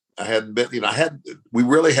 I hadn't been, we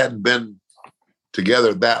really hadn't been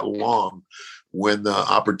together that long when the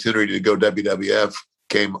opportunity to go WWF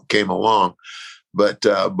came along. But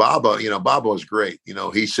Baba was great.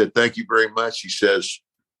 He said, thank you very much. He says,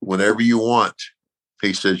 whenever you want,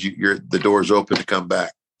 he says, the door's open to come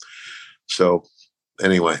back. So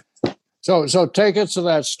anyway. So take us to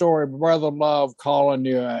that story, Brother Love calling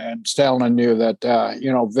you and telling you that,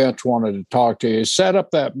 Vince wanted to talk to you. Set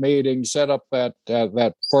up that meeting, set up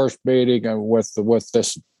that first meeting with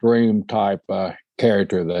this dream type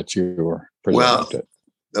character that you were presented.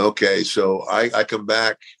 Well, okay. So I come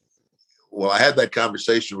back. Well, I had that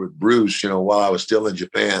conversation with Bruce, while I was still in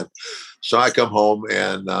Japan. So I come home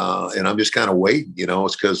and I'm just kind of waiting,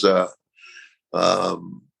 it's because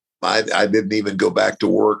I didn't even go back to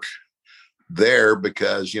work there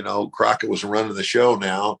because, Crockett was running the show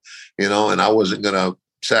now, and I wasn't going to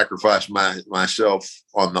sacrifice myself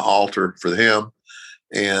on the altar for him.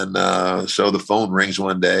 And so the phone rings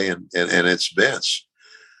one day and it's Vince.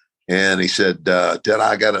 And he said, Ted,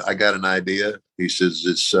 I got an idea. He says,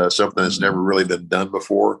 it's something that's never really been done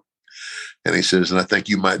before. And he says, and I think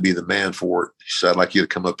you might be the man for it. He said, I'd like you to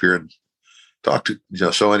come up here and talk to,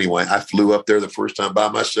 so anyway, I flew up there the first time by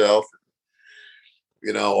myself,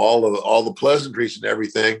 all the pleasantries and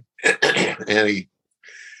everything.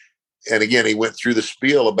 And again, he went through the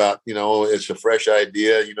spiel about, it's a fresh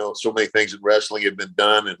idea. So many things in wrestling have been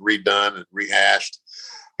done and redone and rehashed.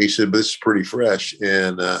 He said, but this is pretty fresh.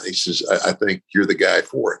 And he says, I think you're the guy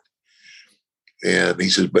for it. And he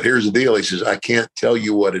says, but here's the deal. He says, I can't tell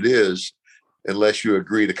you what it is unless you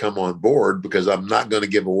agree to come on board, because I'm not going to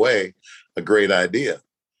give away a great idea.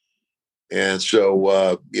 And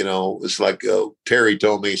so, it's like Terry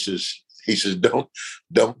told me, he says,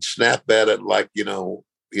 don't snap at it like, he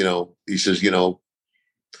says,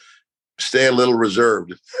 stay a little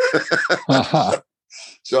reserved.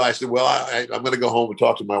 So I said, well, I'm going to go home and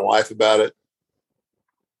talk to my wife about it.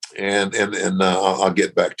 And I'll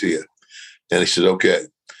get back to you. And he said, okay.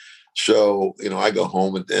 So, I go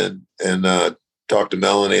home and talk to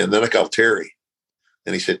Melanie, and then I call Terry.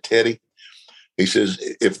 And he said, Teddy, he says,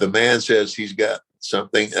 if the man says he's got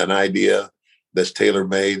something, an idea that's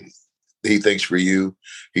tailor-made, he thinks for you,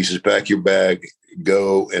 he says, pack your bag,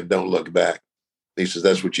 go, and don't look back. He says,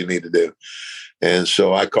 that's what you need to do. And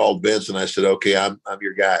so I called Vince and I said, okay, I'm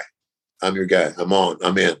your guy. I'm your guy. I'm on.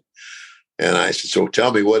 I'm in. And I said, so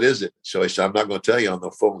tell me, what is it? So he said, I'm not going to tell you on the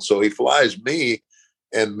phone. So he flies me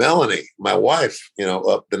and Melanie, my wife,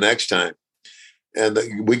 up the next time. And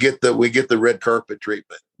we get the red carpet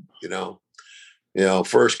treatment,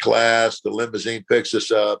 first class. The limousine picks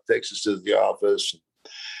us up, takes us to the office.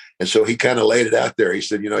 And so he kind of laid it out there. He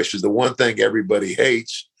said, the one thing everybody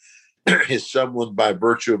hates is someone by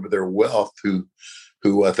virtue of their wealth who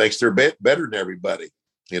thinks they're better than everybody.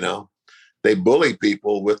 They bully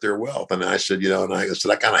people with their wealth. And I said,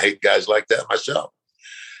 I kind of hate guys like that myself.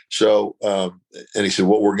 So, and he said,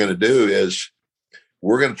 what we're going to do is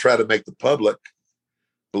we're going to try to make the public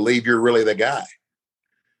believe you're really the guy.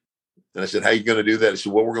 And I said, how are you going to do that? He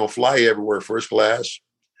said, well, we're going to fly you everywhere first class.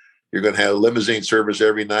 You're going to have limousine service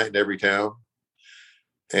every night in every town.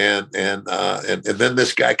 And then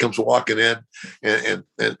this guy comes walking in and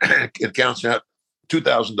counts out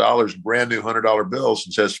 $2,000 brand new $100 bills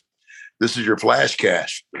and says, this is your flash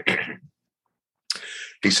cash.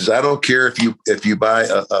 He says, I don't care if you buy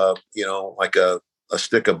a a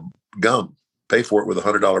stick of gum, pay for it with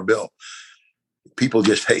 $100 bill. People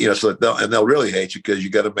just hate, so they'll really hate you because you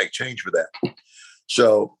got to make change for that.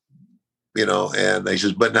 So, and he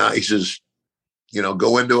says, but now he says,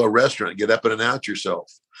 go into a restaurant, get up and announce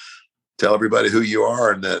yourself. Tell everybody who you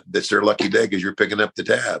are and that's their lucky day because you're picking up the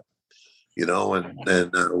tab,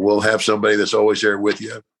 and we'll have somebody that's always there with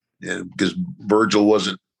you. And because Virgil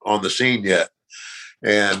wasn't on the scene yet,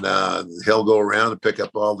 and he'll go around and pick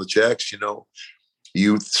up all the checks.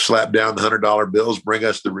 You slap down the $100 bills, bring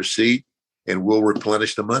us the receipt, and we'll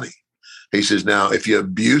replenish the money. He says, now, if you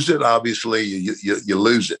abuse it, obviously you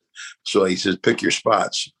lose it. So he says, pick your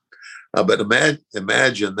spots. But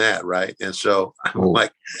imagine that, right? And so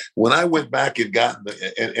like when I went back and got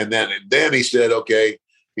and then he said, okay,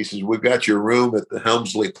 he says, we've got your room at the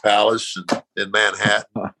Helmsley Palace in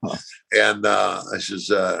Manhattan. And I says,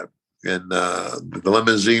 the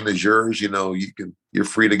limousine is yours. You're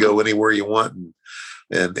free to go anywhere you want.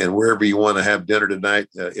 And wherever you want to have dinner tonight,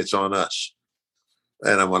 it's on us.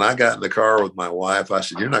 And when I got in the car with my wife, I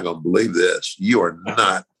said, you're not going to believe this. You are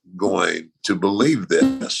not going to believe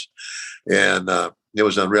this. And it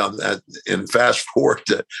was unreal. And fast forward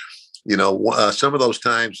to, some of those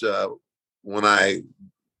times when I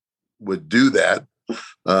would do that,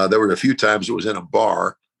 there were a few times it was in a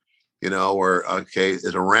bar, where, okay, it's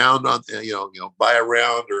a round on, buy a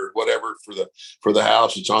round or whatever for the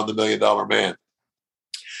house. It's on the $1 Million Man.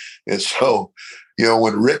 And so,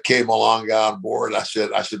 when Rick came along, got on board, I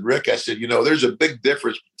said, Rick, there's a big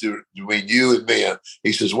difference between you and me. And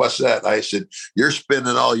he says, what's that? I said, you're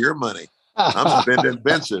spending all your money. I'm spending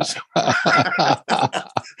Vince's.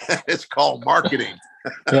 It's called marketing.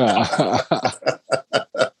 Yeah.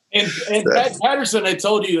 And Pat Patterson had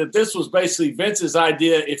told you that this was basically Vince's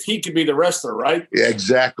idea if he could be the wrestler, right? Yeah,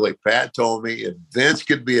 exactly. Pat told me if Vince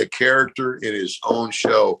could be a character in his own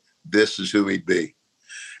show, this is who he'd be.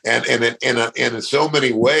 And in so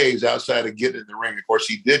many ways, outside of getting in the ring, of course,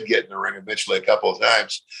 he did get in the ring eventually a couple of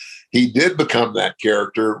times. He did become that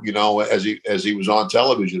character, as he was on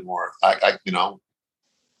television more. I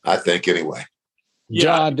think anyway.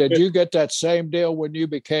 John, did you get that same deal when you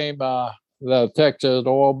became the Texas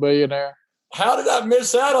oil billionaire? How did I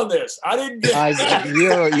miss out on this? I didn't get.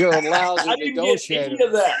 You're a lousy I didn't negotiator. get any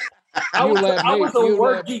of that. I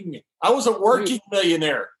was a working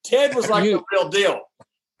millionaire. Ted was like the real deal.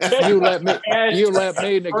 You let me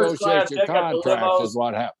negotiate your contract is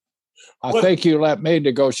what happened. I think you let me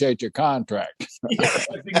negotiate your contract. Yeah,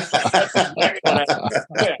 that's exactly what happened.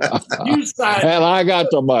 Yeah. You signed, and I got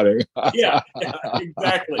the money. yeah,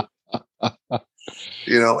 exactly. And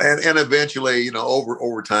eventually,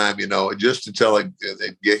 over time, just until it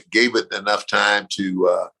gave it enough time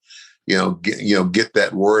to, get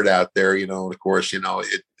that word out there, and of course,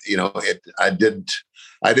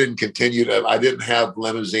 I didn't continue to, I didn't have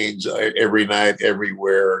limousines every night,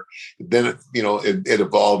 everywhere. Then, it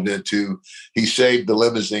evolved into, he saved the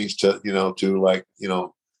limousines to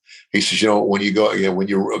he says, when you go,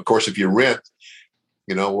 of course, if you rent,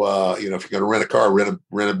 if you're going to rent a car, rent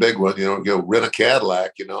a big one, rent a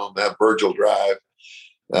Cadillac, that Virgil Drive.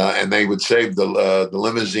 And they would save the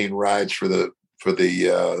limousine rides for the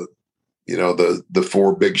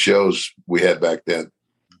 4 big shows we had back then.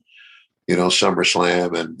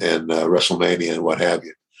 SummerSlam and WrestleMania and what have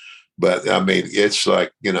you. But I mean, it's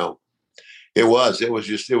like, it was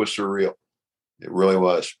surreal. It really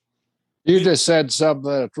was. You just said something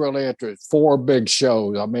that's really interesting. 4 big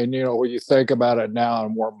shows. I mean, when you think about it now,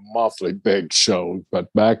 and we're monthly big shows,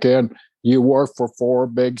 but back then you worked for 4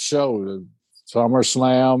 big shows: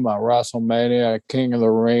 SummerSlam, WrestleMania, King of the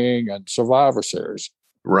Ring, and Survivor Series.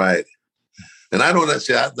 Right. And I don't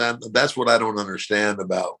see that's what I don't understand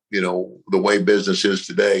about, the way business is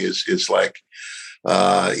today is it's like,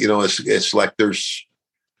 it's like there's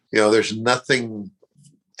nothing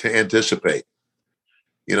to anticipate,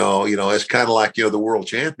 it's kind of like, the world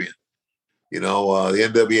champion, the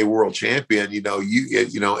NWA world champion,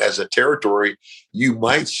 as a territory, you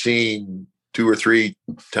might see 2 or 3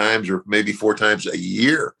 times or maybe 4 times a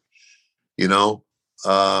year, you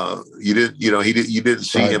didn't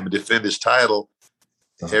see him defend his title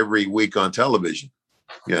every week on television.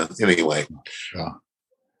 Yeah. Anyway,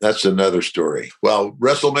 that's another story. Well,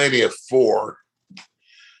 WrestleMania 4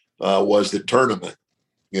 was the tournament.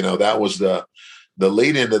 That was the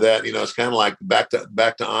lead into that. It's kind of like back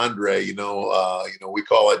to Andre. We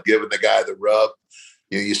call it giving the guy the rub.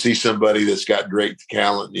 You see somebody that's got great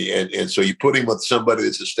talent, and so you put him with somebody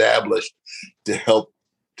that's established to help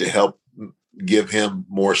give him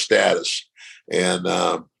more status. And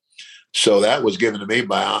so that was given to me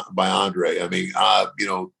by Andre. I mean,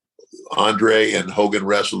 Andre and Hogan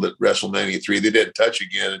wrestled at WrestleMania 3. They didn't touch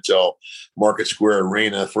again until Market Square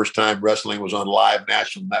Arena. First time wrestling was on live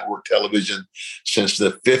national network television since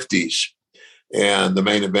the 50s. And the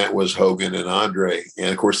main event was Hogan and Andre. And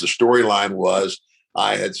of course, the storyline was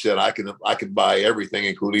I had said I can buy everything,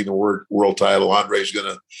 including the world title. Andre's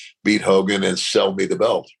going to beat Hogan and sell me the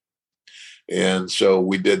belt. And so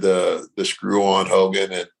we did the screw on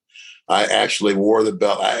Hogan, and I actually wore the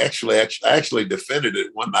belt. I actually defended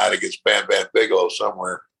it one night against Bam Bam Bigelow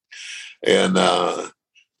somewhere, and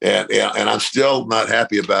I'm still not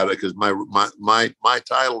happy about it because my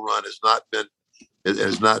title run has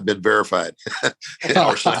not been verified.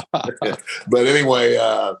 But anyway,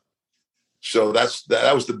 so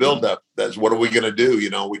that was the buildup. That's what are we going to do?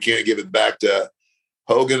 We can't give it back to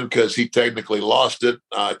Hogan because he technically lost it.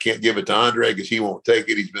 Can't give it to Andre because he won't take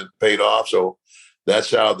it. He's been paid off. So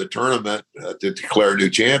that's how the tournament to declare a new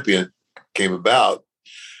champion came about.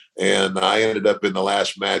 And I ended up in the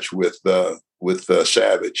last match with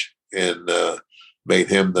Savage and made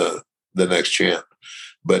him the next champ.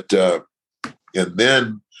 But and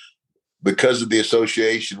then because of the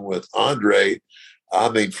association with Andre, I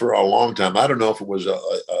mean, for a long time, I don't know if it was a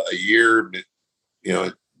year,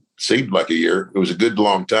 it seemed like a year. It was a good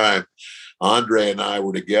long time. Andre and I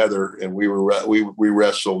were together, and we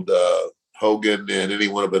wrestled Hogan and any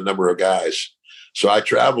one of a number of guys. So I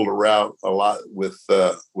traveled around a lot with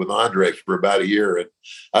Andre for about a year, and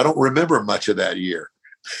I don't remember much of that year.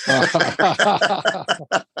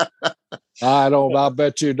 I don't. I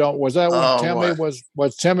bet you don't. Was that when Timmy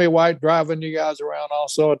was Timmy White driving you guys around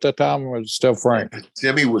also at that time, or was it still Frank?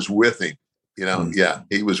 Timmy was with him. Yeah,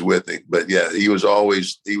 he was with him. But yeah, there was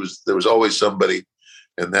always somebody,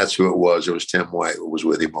 and that's who it was. It was Tim White who was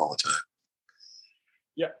with him all the time.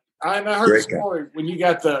 Yeah, I heard the story when you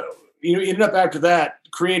got you ended up after that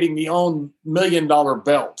creating the own $1 million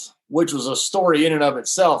belt, which was a story in and of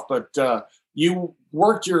itself. But you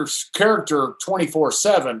worked your character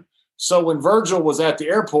 24/7. So when Virgil was at the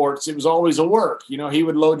airports, it was always a work. He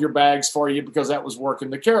would load your bags for you because that was working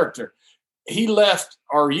the character. He left,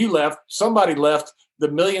 or you left, somebody left the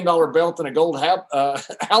 $1 million belt and a gold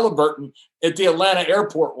Halliburton at the Atlanta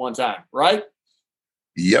airport one time, right?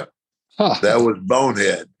 Yep. Huh. That was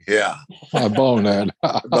Bonehead. Yeah. Bonehead.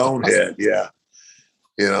 Bonehead. Yeah.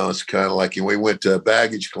 It's kind of like we went to a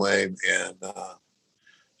baggage claim and,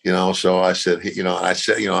 so I said, I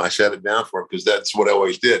set it down for him because that's what I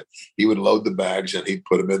always did. He would load the bags and he'd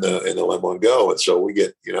put them in the limo and go. And so we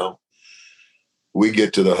get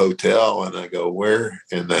to the hotel and I go, where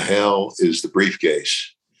in the hell is the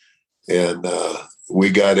briefcase? And we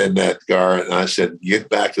got in that car and I said, get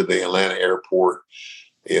back to the Atlanta airport,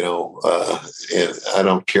 and I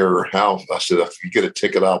don't care how. I said, if you get a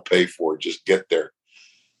ticket, I'll pay for it. Just get there.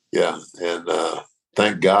 Yeah. And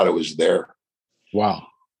thank God it was there. Wow.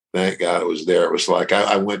 Thank God it was there. It was like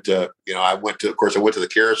I went to the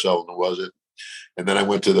carousel and was it, and then I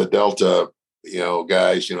went to the Delta,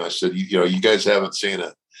 guys. I said, you guys haven't seen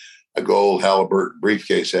a gold Halliburton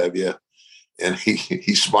briefcase, have you? And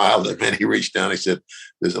he smiled at me and he reached down. He said,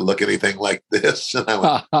 "Does it look anything like this?" And I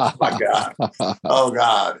went, "Oh my God, oh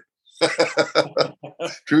God."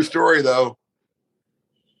 True story, though.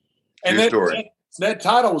 True story. That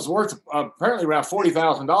title was worth apparently around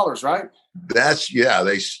 $40,000, right?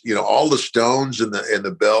 They all the stones in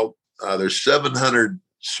the belt. There's 700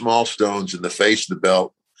 small stones in the face of the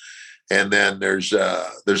belt, and then there's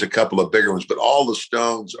a couple of bigger ones, but all the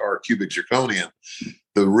stones are cubic zirconium.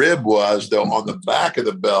 The rib was though on the back of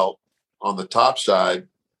the belt on the top side.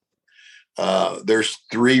 There's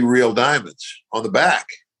 3 real diamonds on the back,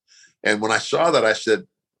 and when I saw that, I said,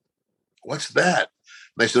 "What's that?"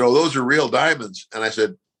 And they said, "Oh, those are real diamonds." And I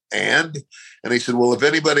said, And he said, well, if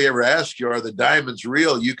anybody ever asks you, are the diamonds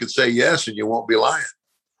real? You could say yes, and you won't be lying.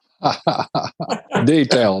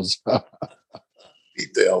 Details.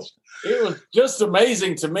 Details. It was just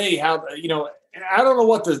amazing to me how, I don't know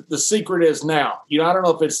what the secret is now. I don't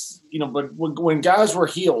know if it's, but when guys were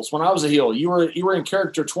heels, when I was a heel, you were in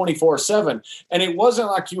character 24/7, and it wasn't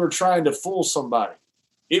like you were trying to fool somebody.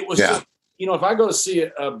 It was just, if I go to see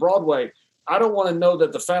a Broadway, I don't want to know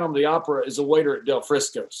that the Phantom of the Opera is a waiter at Del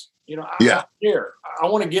Frisco's. I don't care. I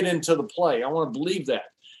want to get into the play. I want to believe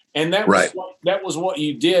that. And that was what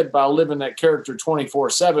you did by living that character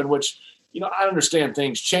 24/7, which, I understand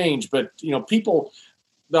things change, but, people,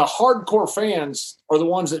 the hardcore fans are the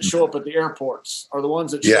ones that show up at the airports, are the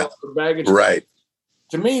ones that show up for baggage. Right.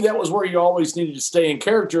 To me, that was where you always needed to stay in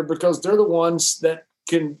character because they're the ones that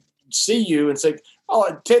can see you and say,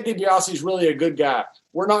 oh, Ted DiBiase is really a good guy.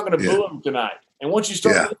 We're not going to boo him tonight. And once you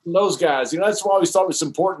start meeting those guys, that's why I always thought it was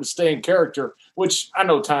important to stay in character, which I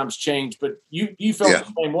know times change, but you felt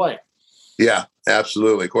the same way. Yeah,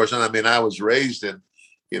 absolutely. Of course. And I mean, I was raised in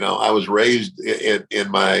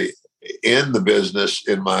the business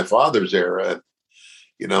in my father's era. And,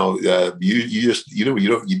 you didn't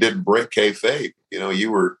break kayfabe.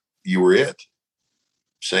 You were it.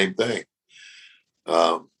 Same thing.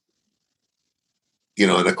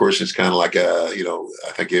 And of course it's kind of like I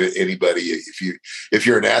think anybody, if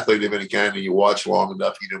you're an athlete of any kind and you watch long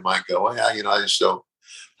enough, you might go, I just don't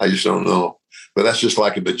know. But that's just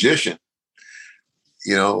like a magician.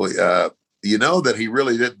 That he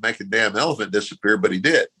really didn't make a damn elephant disappear, but he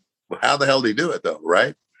did. Well, how the hell did he do it though?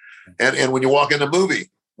 Right. And when you walk in a movie,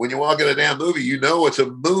 damn movie, it's a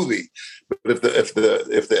movie. But if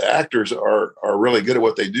the actors are really good at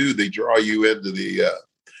what they do, they draw you into the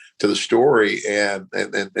story, and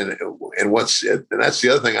that's the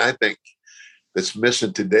other thing I think that's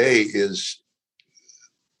missing today is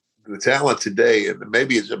the talent today. And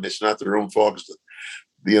maybe it's not their own fault.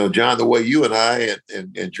 John, the way you and I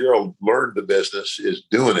and Gerald learned the business is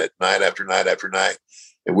doing it night after night after night.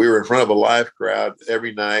 And we were in front of a live crowd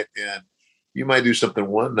every night, and you might do something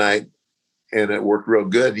one night and it worked real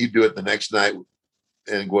good. You do it the next night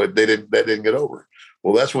and that didn't get over.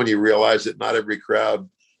 Well, that's when you realize that not every crowd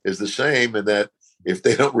is the same, and that if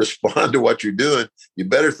they don't respond to what you're doing, you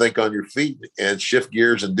better think on your feet and shift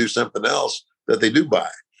gears and do something else that they do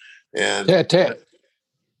buy. And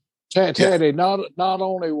Teddy, not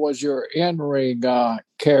only was your in-ring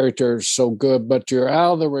character so good, but your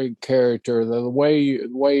out-of-the-ring character, the way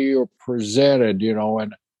you're presented,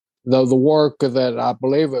 and the work that I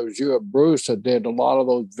believe it was you and Bruce that did a lot of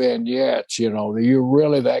those vignettes,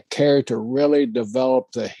 that character really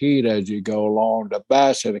developed the heat as you go along.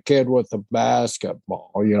 The kid with the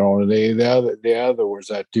basketball, the other was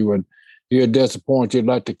that you'd disappoint, you'd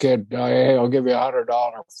let the kid, hey, I'll give you $100,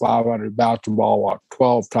 500 bounce the ball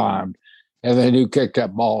 12 times, and then you kick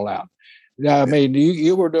that ball out. I mean,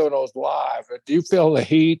 you were doing those live. Do you feel the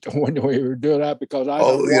heat when we were doing that? Because I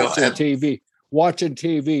was watching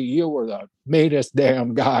TV, you were the meanest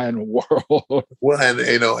damn guy in the world. Well, and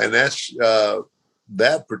that's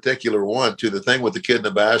that particular one too. The thing with the kid in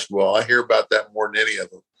the basketball, I hear about that more than any of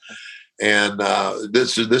them. And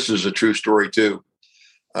this is a true story too.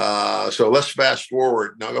 So let's fast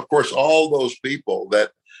forward. Now, of course, all those people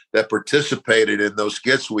that participated in those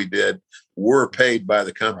skits we did were paid by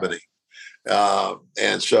the company. Right.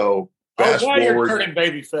 And so fast forward. You're turning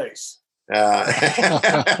baby face. Well,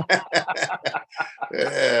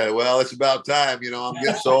 it's about time. I'm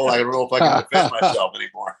getting so old. I don't know if I can defend myself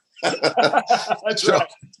anymore. That's right.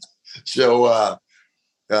 So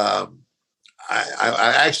I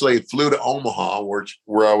actually flew to Omaha,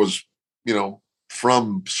 where I was,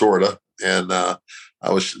 from sorta, and I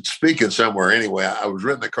was speaking somewhere anyway. I was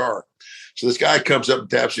renting a car. So this guy comes up and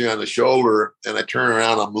taps me on the shoulder, and I turn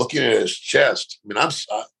around. I'm looking at his chest. I mean, I'm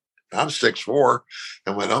 6'4",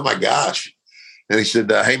 and went, oh my gosh. And he said,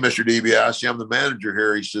 hey, Mr. DiBiase, I'm the manager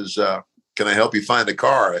here. He says, can I help you find a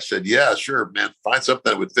car? I said, yeah, sure, man. Find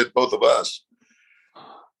something that would fit both of us.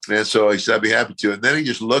 And so he said, I'd be happy to. And then he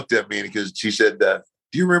just looked at me because he said, do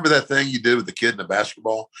you remember that thing you did with the kid in the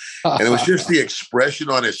basketball? And it was just the expression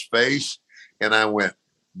on his face. And I went,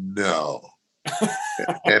 no.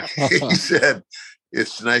 And he said,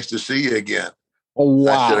 it's nice to see you again. Oh,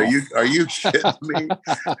 wow. I said, are you kidding me?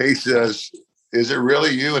 He says, is it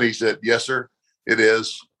really you? And he said, yes, sir, it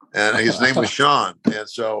is. And his name was Sean. And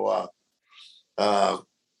so,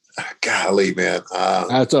 golly, man.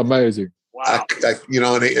 That's amazing. Wow.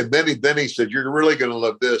 And then he said, you're really going to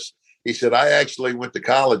love this. He said, I actually went to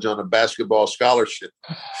college on a basketball scholarship.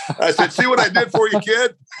 I said, see what I did for you,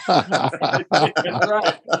 kid?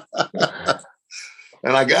 Right.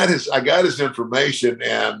 And I got his information,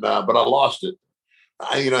 but I lost it.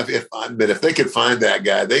 If they could find that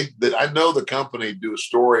guy, I know the company do a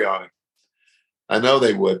story on him. I know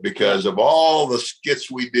they would, because of all the skits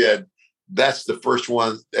we did. That's the first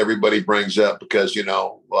one everybody brings up because it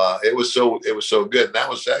was so good. And that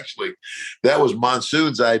was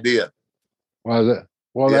Monsoon's idea. Was it?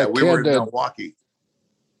 Well, yeah, we were in Milwaukee.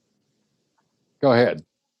 Go ahead.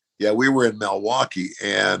 Yeah, we were in Milwaukee,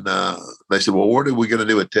 and they said, well, what are we going to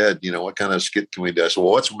do with Ted? What kind of skit can we do? I said,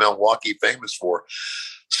 well, what's Milwaukee famous for?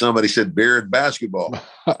 Somebody said beer and basketball.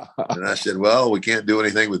 And I said, well, we can't do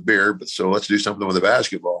anything with beer, but so let's do something with the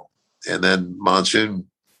basketball. And then Monsoon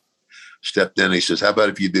stepped in. And he says, how about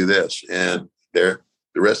if you do this? And the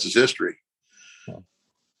rest is history.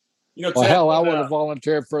 Ted, hell, I would have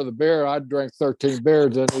volunteered for the beer. I'd drink 13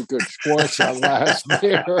 beers, and he could squash that last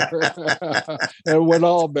beer, and we'd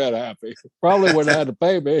all been happy. Probably wouldn't have had to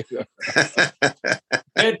pay me.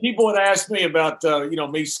 And people would ask me about,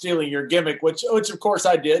 me stealing your gimmick, which of course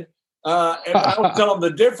I did. And I would tell them the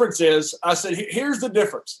difference is, I said, here's the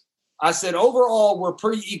difference. I said, overall, we're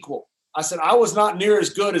pretty equal. I said, I was not near as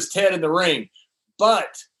good as Ted in the ring,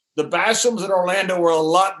 but the Bashams in Orlando were a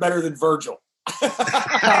lot better than Virgil. So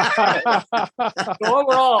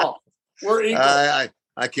overall, we're equal.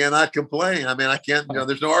 I cannot complain. I mean, I can't,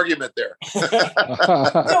 there's no argument there.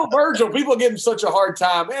 Virgil, people give him such a hard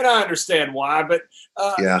time, and I understand why, but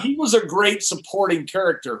he was a great supporting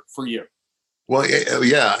character for you. Well,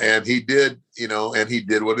 yeah, and he did, and he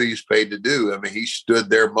did what he was paid to do. I mean, he stood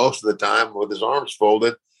there most of the time with his arms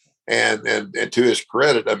folded, and to his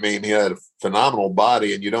credit, I mean, he had a phenomenal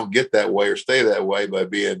body, and you don't get that way or stay that way by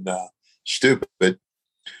being stupid.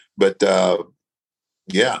 But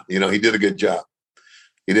he did a good job.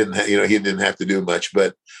 He didn't have to do much,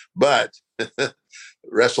 but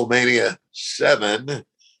WrestleMania 7,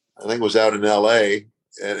 I think, was out in LA,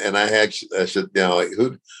 and I said,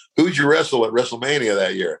 who'd you wrestle at WrestleMania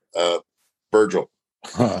that year? Virgil.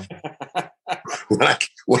 Huh.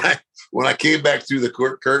 When I came back through the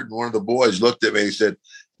curtain, one of the boys looked at me and he said,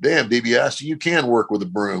 "Damn, DiBiase, you can work with a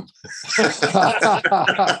broom."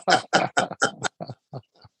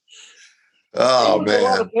 Oh, man. A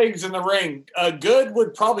lot of things in the ring. Good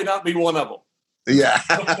would probably not be one of them. Yeah.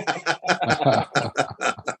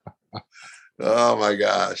 Oh my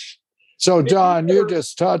gosh. So, John, you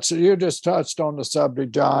just touched on the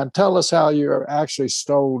subject, John. Tell us how you actually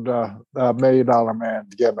stole the $1 Million Man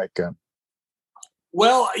gimmick.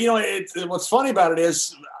 Well, what's funny about it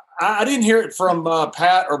is I didn't hear it from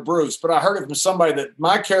Pat or Bruce, but I heard it from somebody that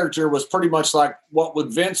my character was pretty much like what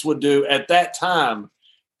Vince would do at that time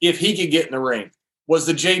if he could get in the ring, was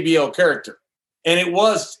the JBL character. And it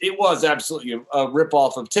was absolutely a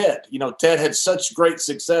ripoff of Ted. Ted had such great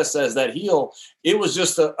success as that heel. It was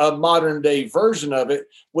just a modern day version of it,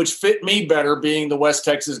 which fit me better, being the West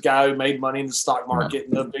Texas guy who made money in the stock market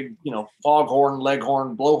and the big, foghorn,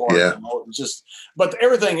 leghorn, blowhorn. Yeah. But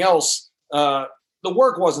everything else, the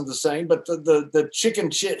work wasn't the same, but the chicken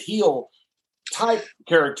shit heel type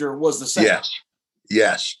character was the same.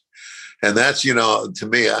 Yes. And that's, to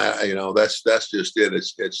me, that's just it.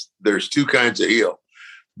 It's there's two kinds of heel.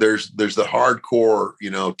 There's the hardcore,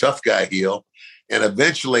 tough guy heel. And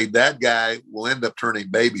eventually that guy will end up turning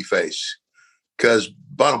babyface, because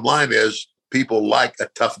bottom line is people like a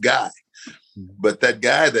tough guy. But that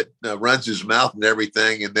guy that runs his mouth and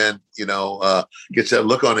everything, and then, gets that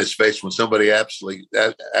look on his face when somebody actually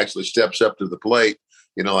steps up to the plate,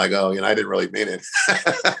 like, oh, I didn't really mean it.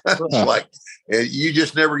 It's like, and you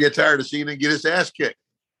just never get tired of seeing him get his ass kicked.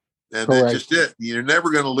 And Correct. That's just it. You're never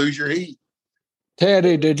going to lose your heat.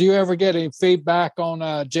 Teddy, did you ever get any feedback on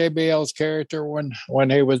JBL's character when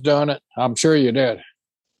he was doing it? I'm sure you did.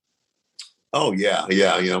 Oh, yeah.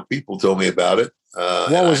 People told me about it. What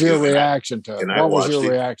was your reaction to it? What was your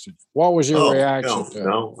reaction to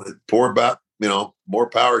it? More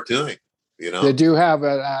power to him. Did you have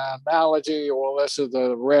an analogy? Well, this is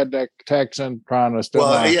the redneck Texan trying to steal.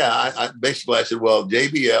 Well, yeah. I basically said, well,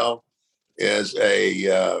 JBL is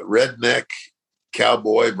a redneck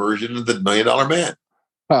cowboy version of the $1 Million Man.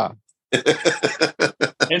 Huh.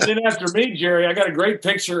 And then after me, Jerry, I got a great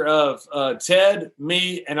picture of Ted,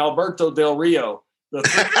 me, and Alberto Del Rio. The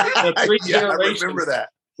three generations. I remember that.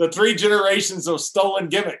 The 3 generations of stolen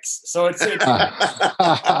gimmicks. So it's Del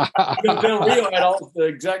Rio had all the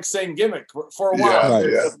exact same gimmick for a while.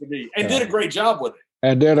 And did a great job with it.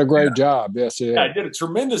 And did a great job. Yes, he did. Yeah, I did a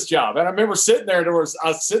tremendous job. And I remember sitting there. I was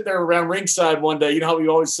sitting there around ringside one day. You know how we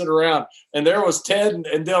always sit around. And there was Ted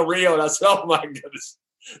and Del Rio. And I said, oh, my goodness.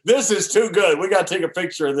 This is too good. We got to take a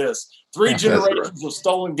picture of this. 3 generations of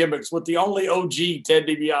stolen gimmicks with the only OG, Ted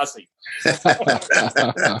DiBiase.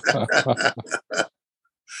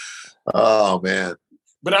 Oh man!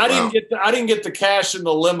 But I didn't get the cash in the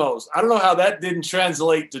limos. I don't know how that didn't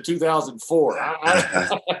translate to 2004.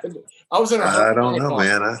 I was in a. I don't know,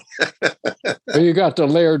 man. You got the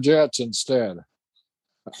Lear jets instead.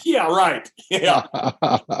 Yeah, right. Yeah.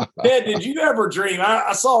 Ted, did you ever dream?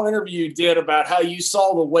 I saw an interview you did about how you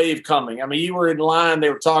saw the wave coming. I mean, you were in line. They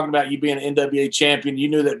were talking about you being an NWA champion. You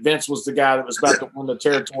knew that Vince was the guy that was about to win the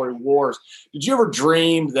territory wars. Did you ever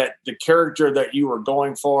dream that the character that you were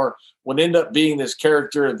going for would end up being this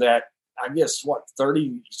character that, I guess,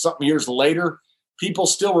 30-something years later, people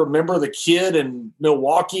still remember the kid in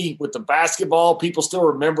Milwaukee with the basketball? People still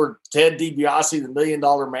remember Ted DiBiase, the $1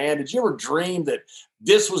 Million Man. Did you ever dream that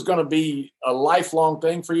this was going to be a lifelong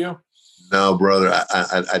thing for you? No, brother,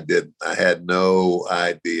 I didn't. I had no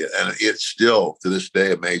idea. And it still, to this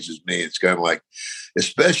day, amazes me. It's kind of like,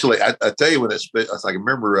 especially, I tell you when it's like, I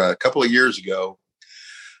remember a couple of years ago,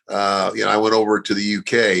 I went over to the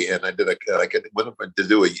UK and I went up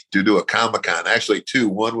to do a Comic-Con, actually two.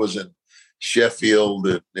 One was in Sheffield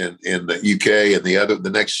in the UK, and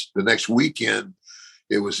the next weekend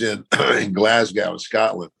it was in in Glasgow in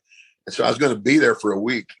Scotland. And so I was going to be there for a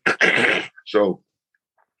week. So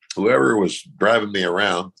whoever was driving me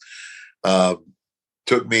around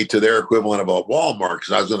took me to their equivalent of a Walmart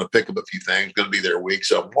because I was going to pick up a few things, going to be there a week.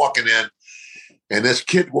 So I'm walking in, and this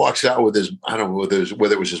kid walks out with his, I don't know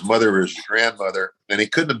whether it was his mother or his grandmother, and he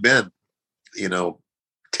couldn't have been,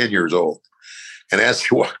 10 years old. And as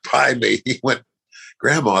he walked by me, he went,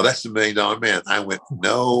 "Grandma, that's $1 million man." I went,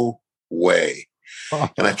 "No way."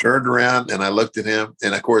 And I turned around and I looked at him.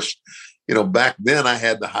 And of course, back then I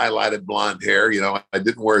had the highlighted blonde hair. I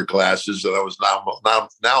didn't wear glasses. So I was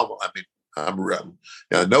now. I mean,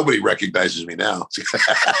 nobody recognizes me now.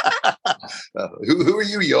 Who are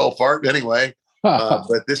you old fart? Anyway,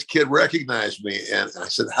 but this kid recognized me, and I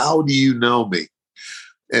said, "How do you know me?"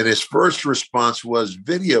 And his first response was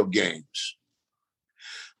video games,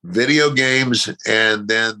 and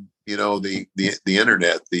then the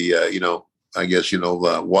internet, I guess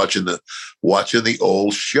watching the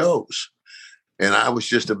old shows. And I was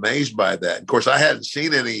just amazed by that. Of course, I hadn't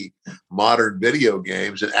seen any modern video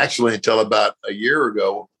games. And actually, until about a year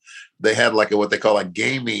ago, they had like what they call a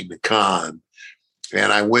gaming con.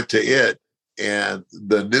 And I went to it. And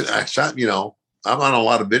I'm on a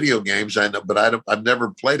lot of video games, I know, but I've never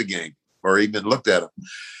played a game or even looked at them.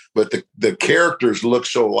 But the characters look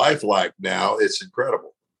so lifelike now. It's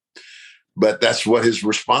incredible. But that's what his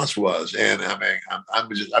response was. And I mean, I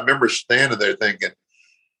remember standing there thinking,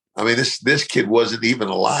 I mean, this kid wasn't even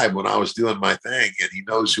alive when I was doing my thing, and he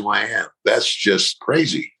knows who I am. That's just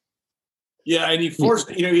crazy. Yeah, and you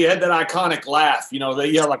had that iconic laugh.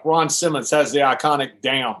 Like Ron Simmons has the iconic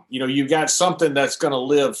 "damn." You've got something that's going to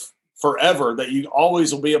live forever that you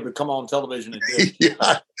always will be able to come on television and do.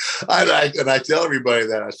 Yeah, I tell everybody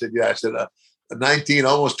that. I said, a 19,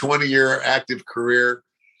 almost 20-year active career.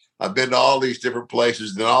 I've been to all these different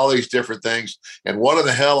places, done all these different things. And what in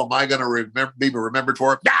the hell am I going to be remembered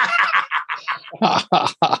for?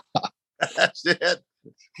 That's it.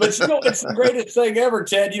 But it's the greatest thing ever,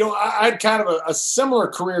 Ted. I had kind of a similar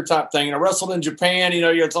career type thing. I wrestled in Japan,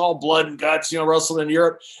 it's all blood and guts, wrestled in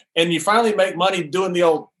Europe. And you finally make money doing the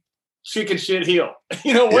old chicken shit heel. Once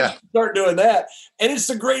you start doing that. And it's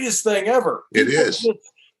the greatest thing ever. It is.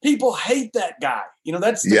 People hate that guy.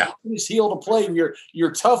 That's the greatest heel to play.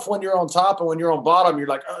 You're tough when you're on top, and when you're on bottom, you're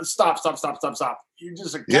like, oh, stop. You're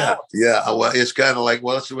just a coward. Yeah. Well, it's kind of like,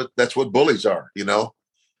 that's what bullies are.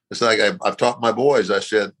 It's like I've taught my boys. I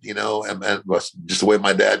said, and just the way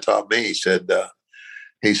my dad taught me. He said,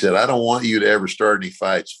 I don't want you to ever start any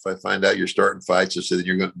fights. If I find out you're starting fights, I said,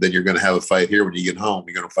 then you're going to have a fight here when you get home.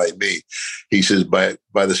 You're going to fight me. He says, by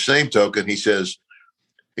the same token, he says,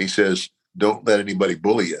 don't let anybody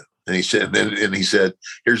bully you. And he said,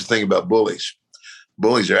 here's the thing about bullies.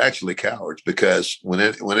 Bullies are actually cowards, because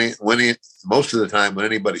most of the time when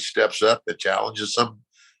anybody steps up and challenges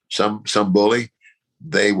some bully,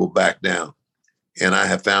 they will back down. And I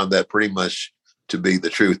have found that pretty much to be the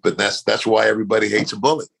truth. But that's why everybody hates a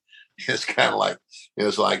bully. It's kind of like,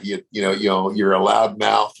 it's like you're a loud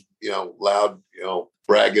mouth, loud,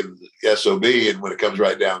 bragging SOB, and when it comes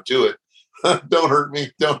right down to it, don't hurt me.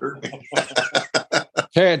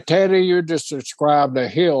 Teddy, you just described a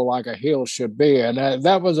heel like a heel should be. And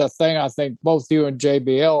that was a thing I think both you and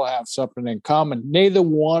JBL have something in common. Neither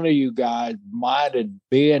one of you guys minded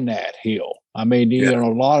being that heel. I mean, a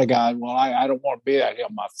lot of guys, well, I don't want to be that heel.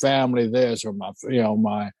 My family this, or my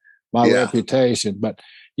reputation. But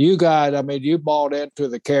you guys, I mean, you bought into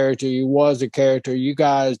the character. You was a character. You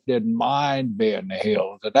guys didn't mind being the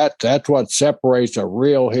heel. That's what separates a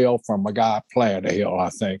real heel from a guy playing a heel, I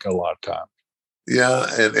think, a lot of times. Yeah,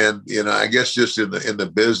 and I guess just in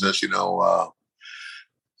the business,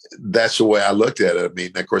 that's the way I looked at it. I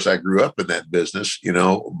mean, of course, I grew up in that business,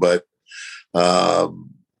 but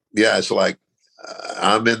it's like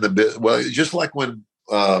I'm in the business. Well, just like when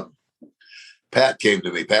Pat came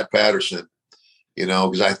to me, Pat Patterson,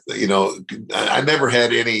 because I never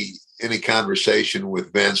had any conversation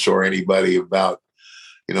with Vince or anybody about,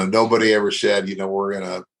 nobody ever said, we're going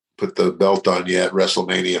to put the belt on you at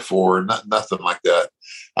WrestleMania 4, nothing like that.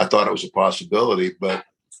 I thought it was a possibility, but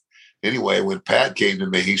anyway, when Pat came to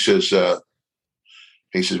me, he says,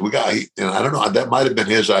 we got, and I don't know, that might've been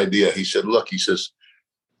his idea. He said, look,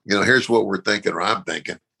 here's what we're thinking, or I'm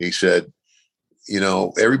thinking. He said,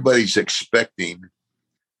 everybody's expecting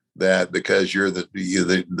that because you're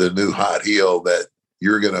the new hot heel that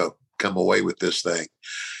you're going to come away with this thing.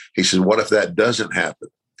 He says, what if that doesn't happen?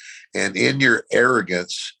 And in your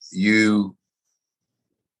arrogance, you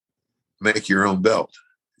make your own belt.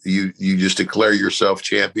 You just declare yourself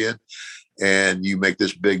champion, and you make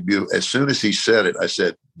this big deal. As soon as he said it, I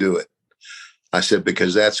said, do it. I said,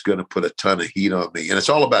 because that's going to put a ton of heat on me. And it's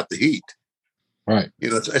all about the heat. Right.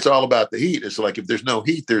 It's all about the heat. It's like, if there's no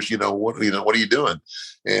heat, there's, what are you doing?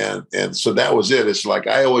 And so that was it. It's like,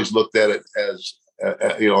 I always looked at it as,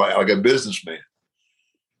 like a businessman,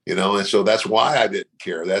 and so that's why I didn't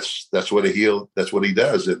care. That's what a heel, that's what he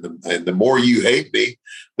does. And the more you hate me,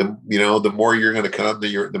 the more you're going to come,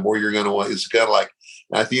 the more you're going to want. It's kind of like,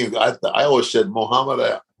 I think I always said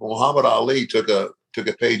Muhammad Ali took a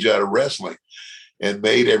page out of wrestling and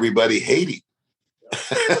made everybody hate him.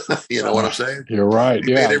 You know what I'm saying? You're right.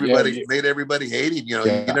 He made everybody hate him. You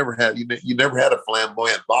never had a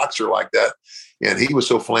flamboyant boxer like that, and he was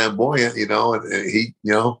so flamboyant. And he,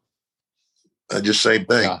 just same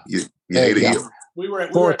thing. Yeah. You hate a heel. We were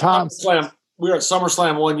at SummerSlam. We were at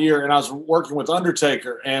SummerSlam one year, and I was working with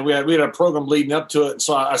Undertaker, and we had a program leading up to it. And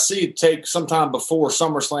so I see it take some time before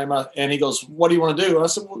SummerSlam, and he goes, "What do you want to do?" And I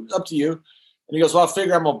said, "Well, up to you." And he goes, "Well, I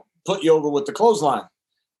figure I'm gonna put you over with the clothesline."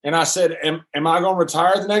 And I said, am I going to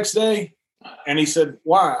retire the next day? And he said,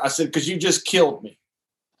 why? I said, because you just killed me.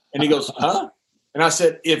 And he goes, huh? And I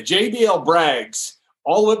said, if JBL brags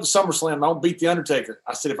all the way up to SummerSlam, I don't beat The Undertaker.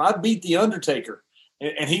 I said, if I beat The Undertaker,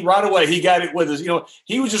 and he right away, he got it with his,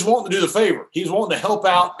 he was just wanting to do the favor. He was wanting to help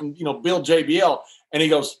out and, build JBL. And he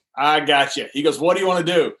goes, I got you. He goes, what do you want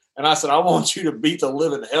to do? And I said, I want you to beat the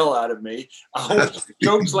living hell out of me. I want you to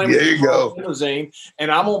choke slam the limousine,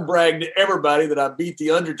 and I'm going to brag to everybody that I beat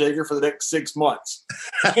The Undertaker for the next 6 months.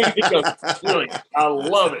 And he goes, really, I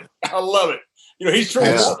love it. I love it. He's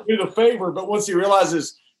trying to do the favor, but once he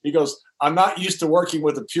realizes, he goes, I'm not used to working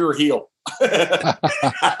with a pure heel. But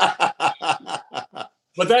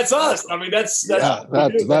that's us. I mean, that's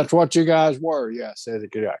what you guys were. Yes,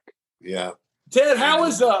 correct. Yeah. Ted, how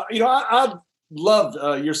is I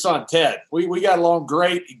loved your son Ted. We got along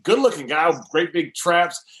great. Good looking guy with great big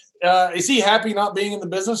traps. Is he happy not being in the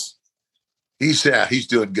business? He's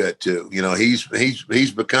doing good too.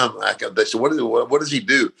 He's become. They said, what does he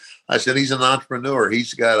do? I said, he's an entrepreneur.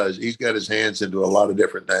 He's got his hands into a lot of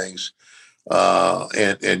different things.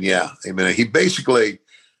 And yeah, I mean, he basically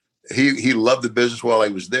he loved the business while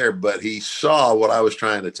he was there, but he saw what I was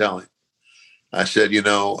trying to tell him. I said, you're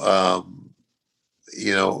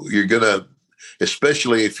gonna,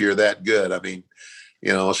 especially if you're that good. I mean,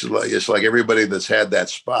 it's like everybody that's had that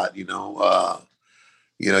spot. You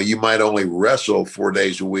might only wrestle 4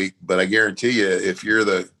 days a week, but I guarantee you, if you're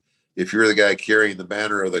the guy carrying the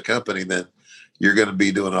banner of the company, then you're going to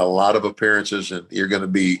be doing a lot of appearances, and you're going to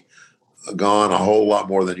be gone a whole lot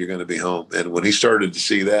more than you're going to be home. And when he started to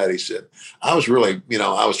see that, he said, I was really,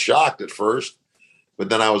 I was shocked at first, but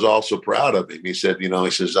then I was also proud of him. He said,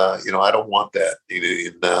 I don't want that.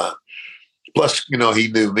 Plus, he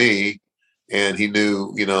knew me, and he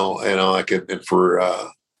knew,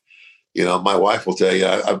 my wife will tell you,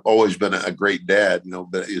 I've always been a great dad,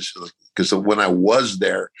 because when I was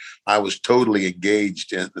there, I was totally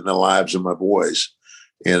engaged in the lives of my boys.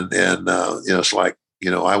 And it's like,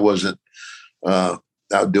 I wasn't out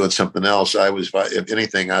doing something else. If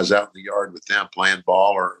anything, I was out in the yard with them playing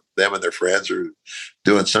ball, or them and their friends, or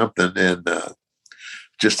doing something. And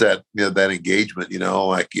just that, that engagement,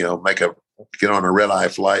 get on a red eye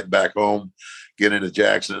flight back home, get into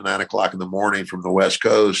Jackson at 9 o'clock in the morning from the West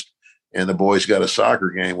Coast, and the boys got a soccer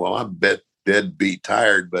game. Well, I'm dead beat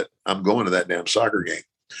tired, but I'm going to that damn soccer game,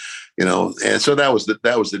 And so that was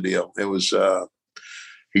the deal. It was,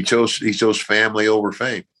 he chose family over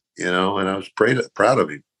fame, and I was proud of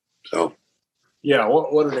him. So. Yeah.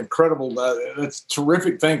 What an incredible, that's a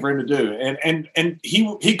terrific thing for him to do. And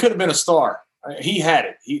he could have been a star. He had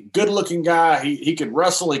it. Good looking guy. He could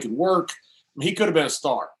wrestle. He could work. He could have been a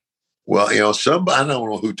star. Well, I don't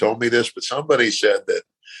know who told me this, but somebody said that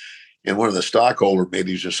in one of the stockholder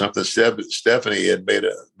meetings or something, Stephanie had made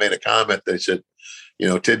a comment. They said,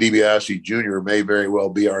 Ted DiBiase Jr. may very well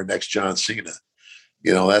be our next John Cena.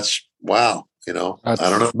 That's wow. That's I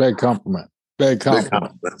don't know. Big compliment.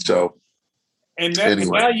 So. And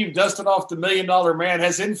now you've dusted off the $1 million man.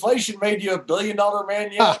 Has inflation made you a $1 billion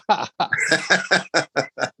man yet?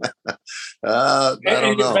 I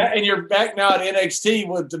don't know. And you're back now at NXT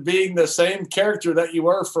with being the same character that you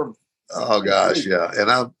were from. Oh gosh, yeah.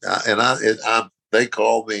 And they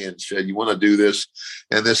called me and said, "You want to do this?"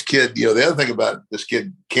 And this kid, the other thing about this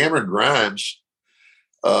kid, Cameron Grimes,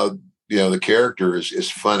 the character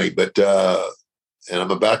is funny, but and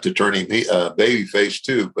I'm about to turn him baby face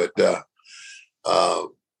too, but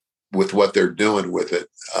with what they're doing with it.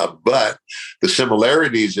 But the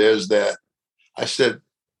similarities is that I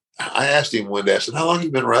asked him one day, I said, how long have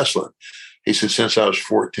you been wrestling? He said, since I was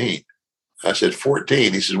 14. I said,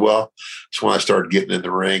 14? He said, well, it's when I started getting in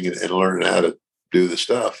the ring and learning how to do the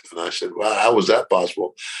stuff. And I said, well, how was that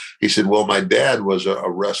possible? He said, well, my dad was a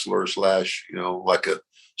wrestler / like a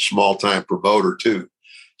small time promoter too.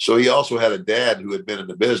 So he also had a dad who had been in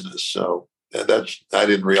the business. So I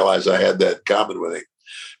didn't realize I had that in common with him.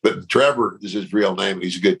 But Trevor is his real name, and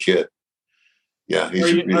he's a good kid. Yeah. Are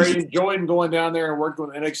you enjoying going down there and working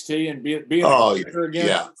with NXT and being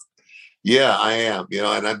again? Yeah, I am. And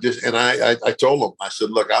I told him, I said,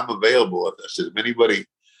 look, I'm available. I said, if anybody,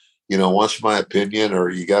 wants my opinion or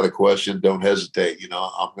you got a question, don't hesitate.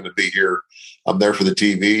 I'm going to be here. I'm there for the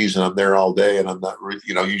TVs and I'm there all day. And I'm not,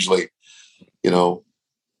 usually,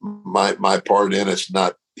 my part in it's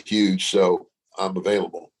not huge. So I'm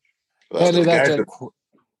available. That's incredible.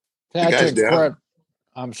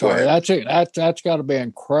 I'm sorry. That's got to be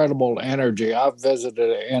incredible energy. I've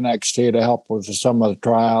visited NXT to help with some of the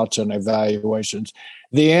tryouts and evaluations.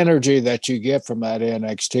 The energy that you get from that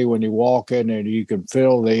NXT when you walk in and you can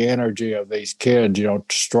feel the energy of these kids,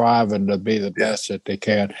 striving to be the best that they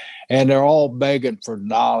can. And they're all begging for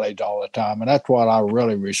knowledge all the time. And that's what I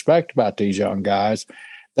really respect about these young guys,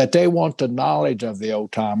 that they want the knowledge of the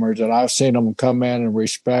old timers. And I've seen them come in and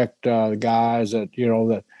respect the guys that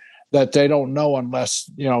they don't know unless,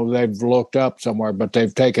 they've looked up somewhere, but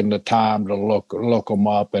they've taken the time to look them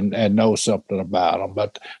up and know something about them.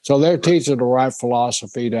 But so they're teaching the right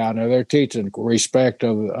philosophy down there. They're teaching respect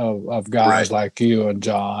of guys like you and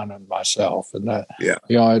John and myself. And that,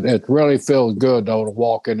 it really feels good though to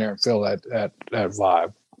walk in there and feel that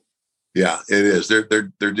vibe. Yeah, it is.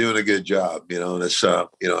 They're doing a good job, and it's,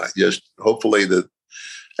 just hopefully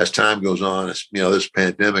as time goes on, this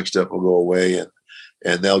pandemic stuff will go away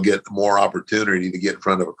and they'll get more opportunity to get in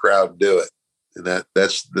front of a crowd and do it. And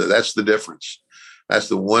that's the difference. That's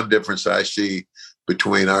the one difference I see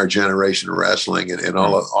between our generation of wrestling and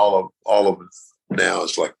all of it now.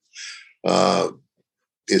 It's like,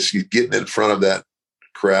 it's getting in front of that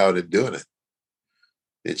crowd and doing it.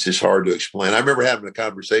 It's just hard to explain. I remember having a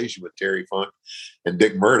conversation with Terry Funk and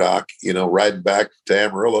Dick Murdoch, riding back to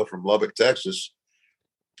Amarillo from Lubbock, Texas.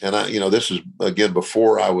 And this is again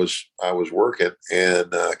before I was working,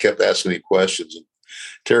 and kept asking me questions. And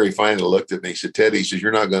Terry finally looked at me. He said, "Ted," he says,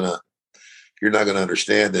 "You're not gonna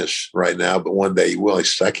understand this right now, but one day you will." He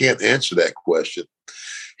says, "I can't answer that question."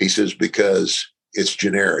 He says, "Because it's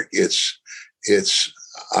generic. It's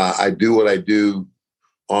I do what I do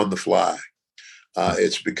on the fly.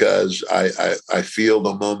 It's because I feel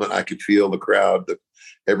the moment. I can feel the crowd.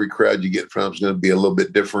 Every crowd you get in front of is going to be a little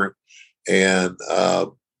bit different, and."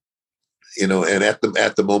 And at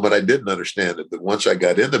the moment I didn't understand it, but once I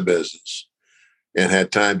got in the business and had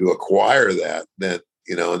time to acquire that, then,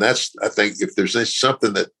 and that's, I think if there's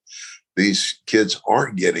something that these kids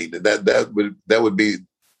aren't getting, that would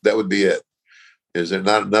be it. Is there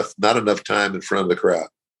not enough time in front of the crowd?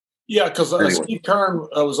 Yeah. Cause Steve Kern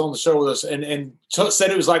was on the show with us and said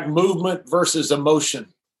it was like movement versus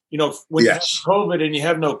emotion. When you have COVID and you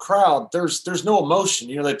have no crowd, there's no emotion.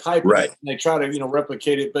 They pipe it and they try to,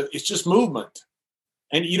 replicate it, but it's just movement.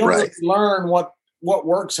 And you don't really learn what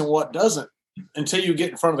works and what doesn't until you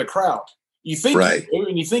get in front of the crowd. You think you do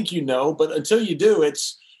and you think but until you do, I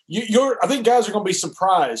think guys are going to be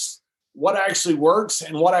surprised what actually works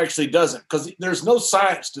and what actually doesn't, because there's no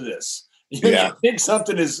science to this. You think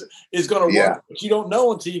something is going to work, but you don't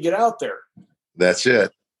know until you get out there. That's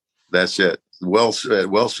it. Well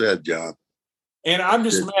said, John. And I'm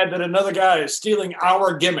just mad that another guy is stealing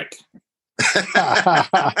our gimmick.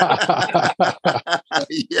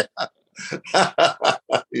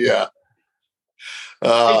 Yeah.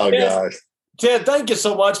 Oh, gosh. Ted, thank you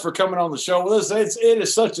so much for coming on the show with us. It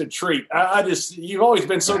is such a treat. You've always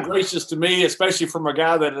been so gracious to me, especially from a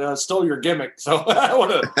guy that stole your gimmick. So I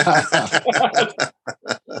want to.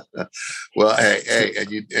 Well, hey,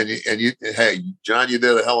 hey, John, you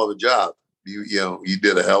did a hell of a job. You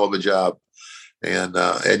did a hell of a job, and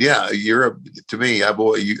to me, I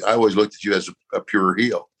always looked at you as a pure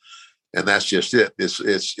heel, and that's just it.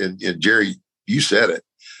 And Jerry, you said it.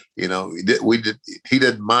 He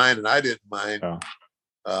didn't mind, and I didn't mind.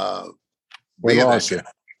 We lost you.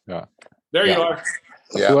 Yeah, there you are.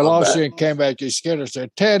 Yeah, we lost you and came back to Skinner.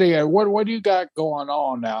 Said, "Teddy, what do you got going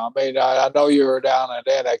on now? I mean, I know you were down at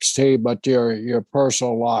NXT, but your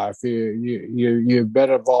personal life, you've been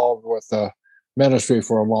involved with the ministry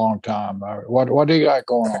for a long time. What do you got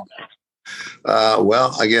going on?"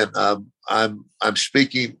 Well, again, I'm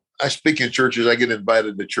speaking. I speak in churches. I get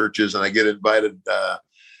invited to churches, and I get invited to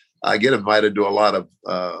a lot of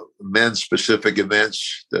men specific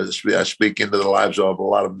events. I speak into the lives of a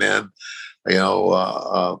lot of men,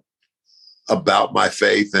 about my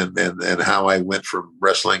faith and how I went from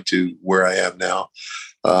wrestling to where I am now.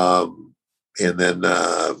 But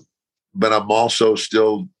I'm also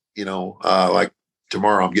still, like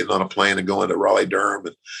tomorrow I'm getting on a plane and going to Raleigh-Durham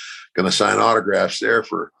and going to sign autographs there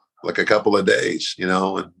for like a couple of days,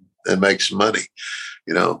 and make some money,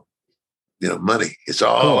 money. It's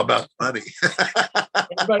all about money.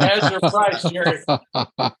 Everybody has their price, Jerry.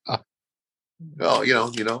 Well, you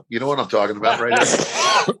know what I'm talking about right now.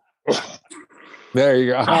 There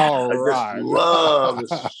you go. All I right. just love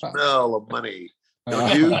the smell of money.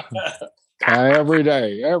 Don't you? Every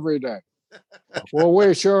day. Well,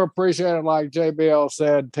 we sure appreciate it. Like JBL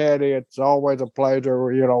said, Teddy, it's always a pleasure.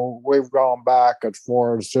 We've gone back as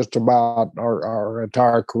far as just about our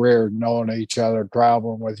entire career, knowing each other,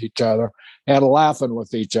 traveling with each other, and laughing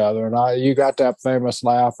with each other. And you got that famous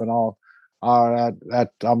laugh and all. That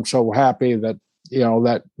I'm so happy that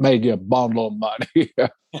that made you a bundle of money.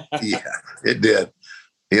 Yeah, it did.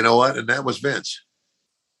 You know what? And that was Vince.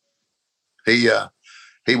 He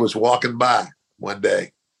was walking by one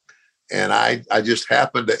day, and I just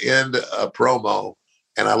happened to end a promo,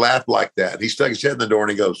 and I laughed like that. He stuck his head in the door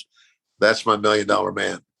and he goes, "That's my $1 million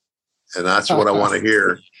man," and that's what I want to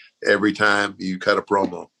hear every time you cut a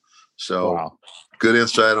promo. So wow. Good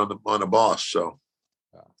insight on the boss. So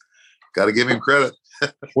got to give him credit.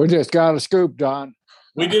 We just got a scoop, Don.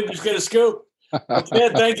 We did just get a scoop. Well,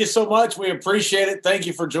 Ted, thank you so much. We appreciate it. Thank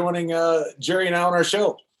you for joining Jerry and I on our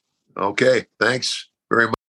show. Okay. Thanks very much.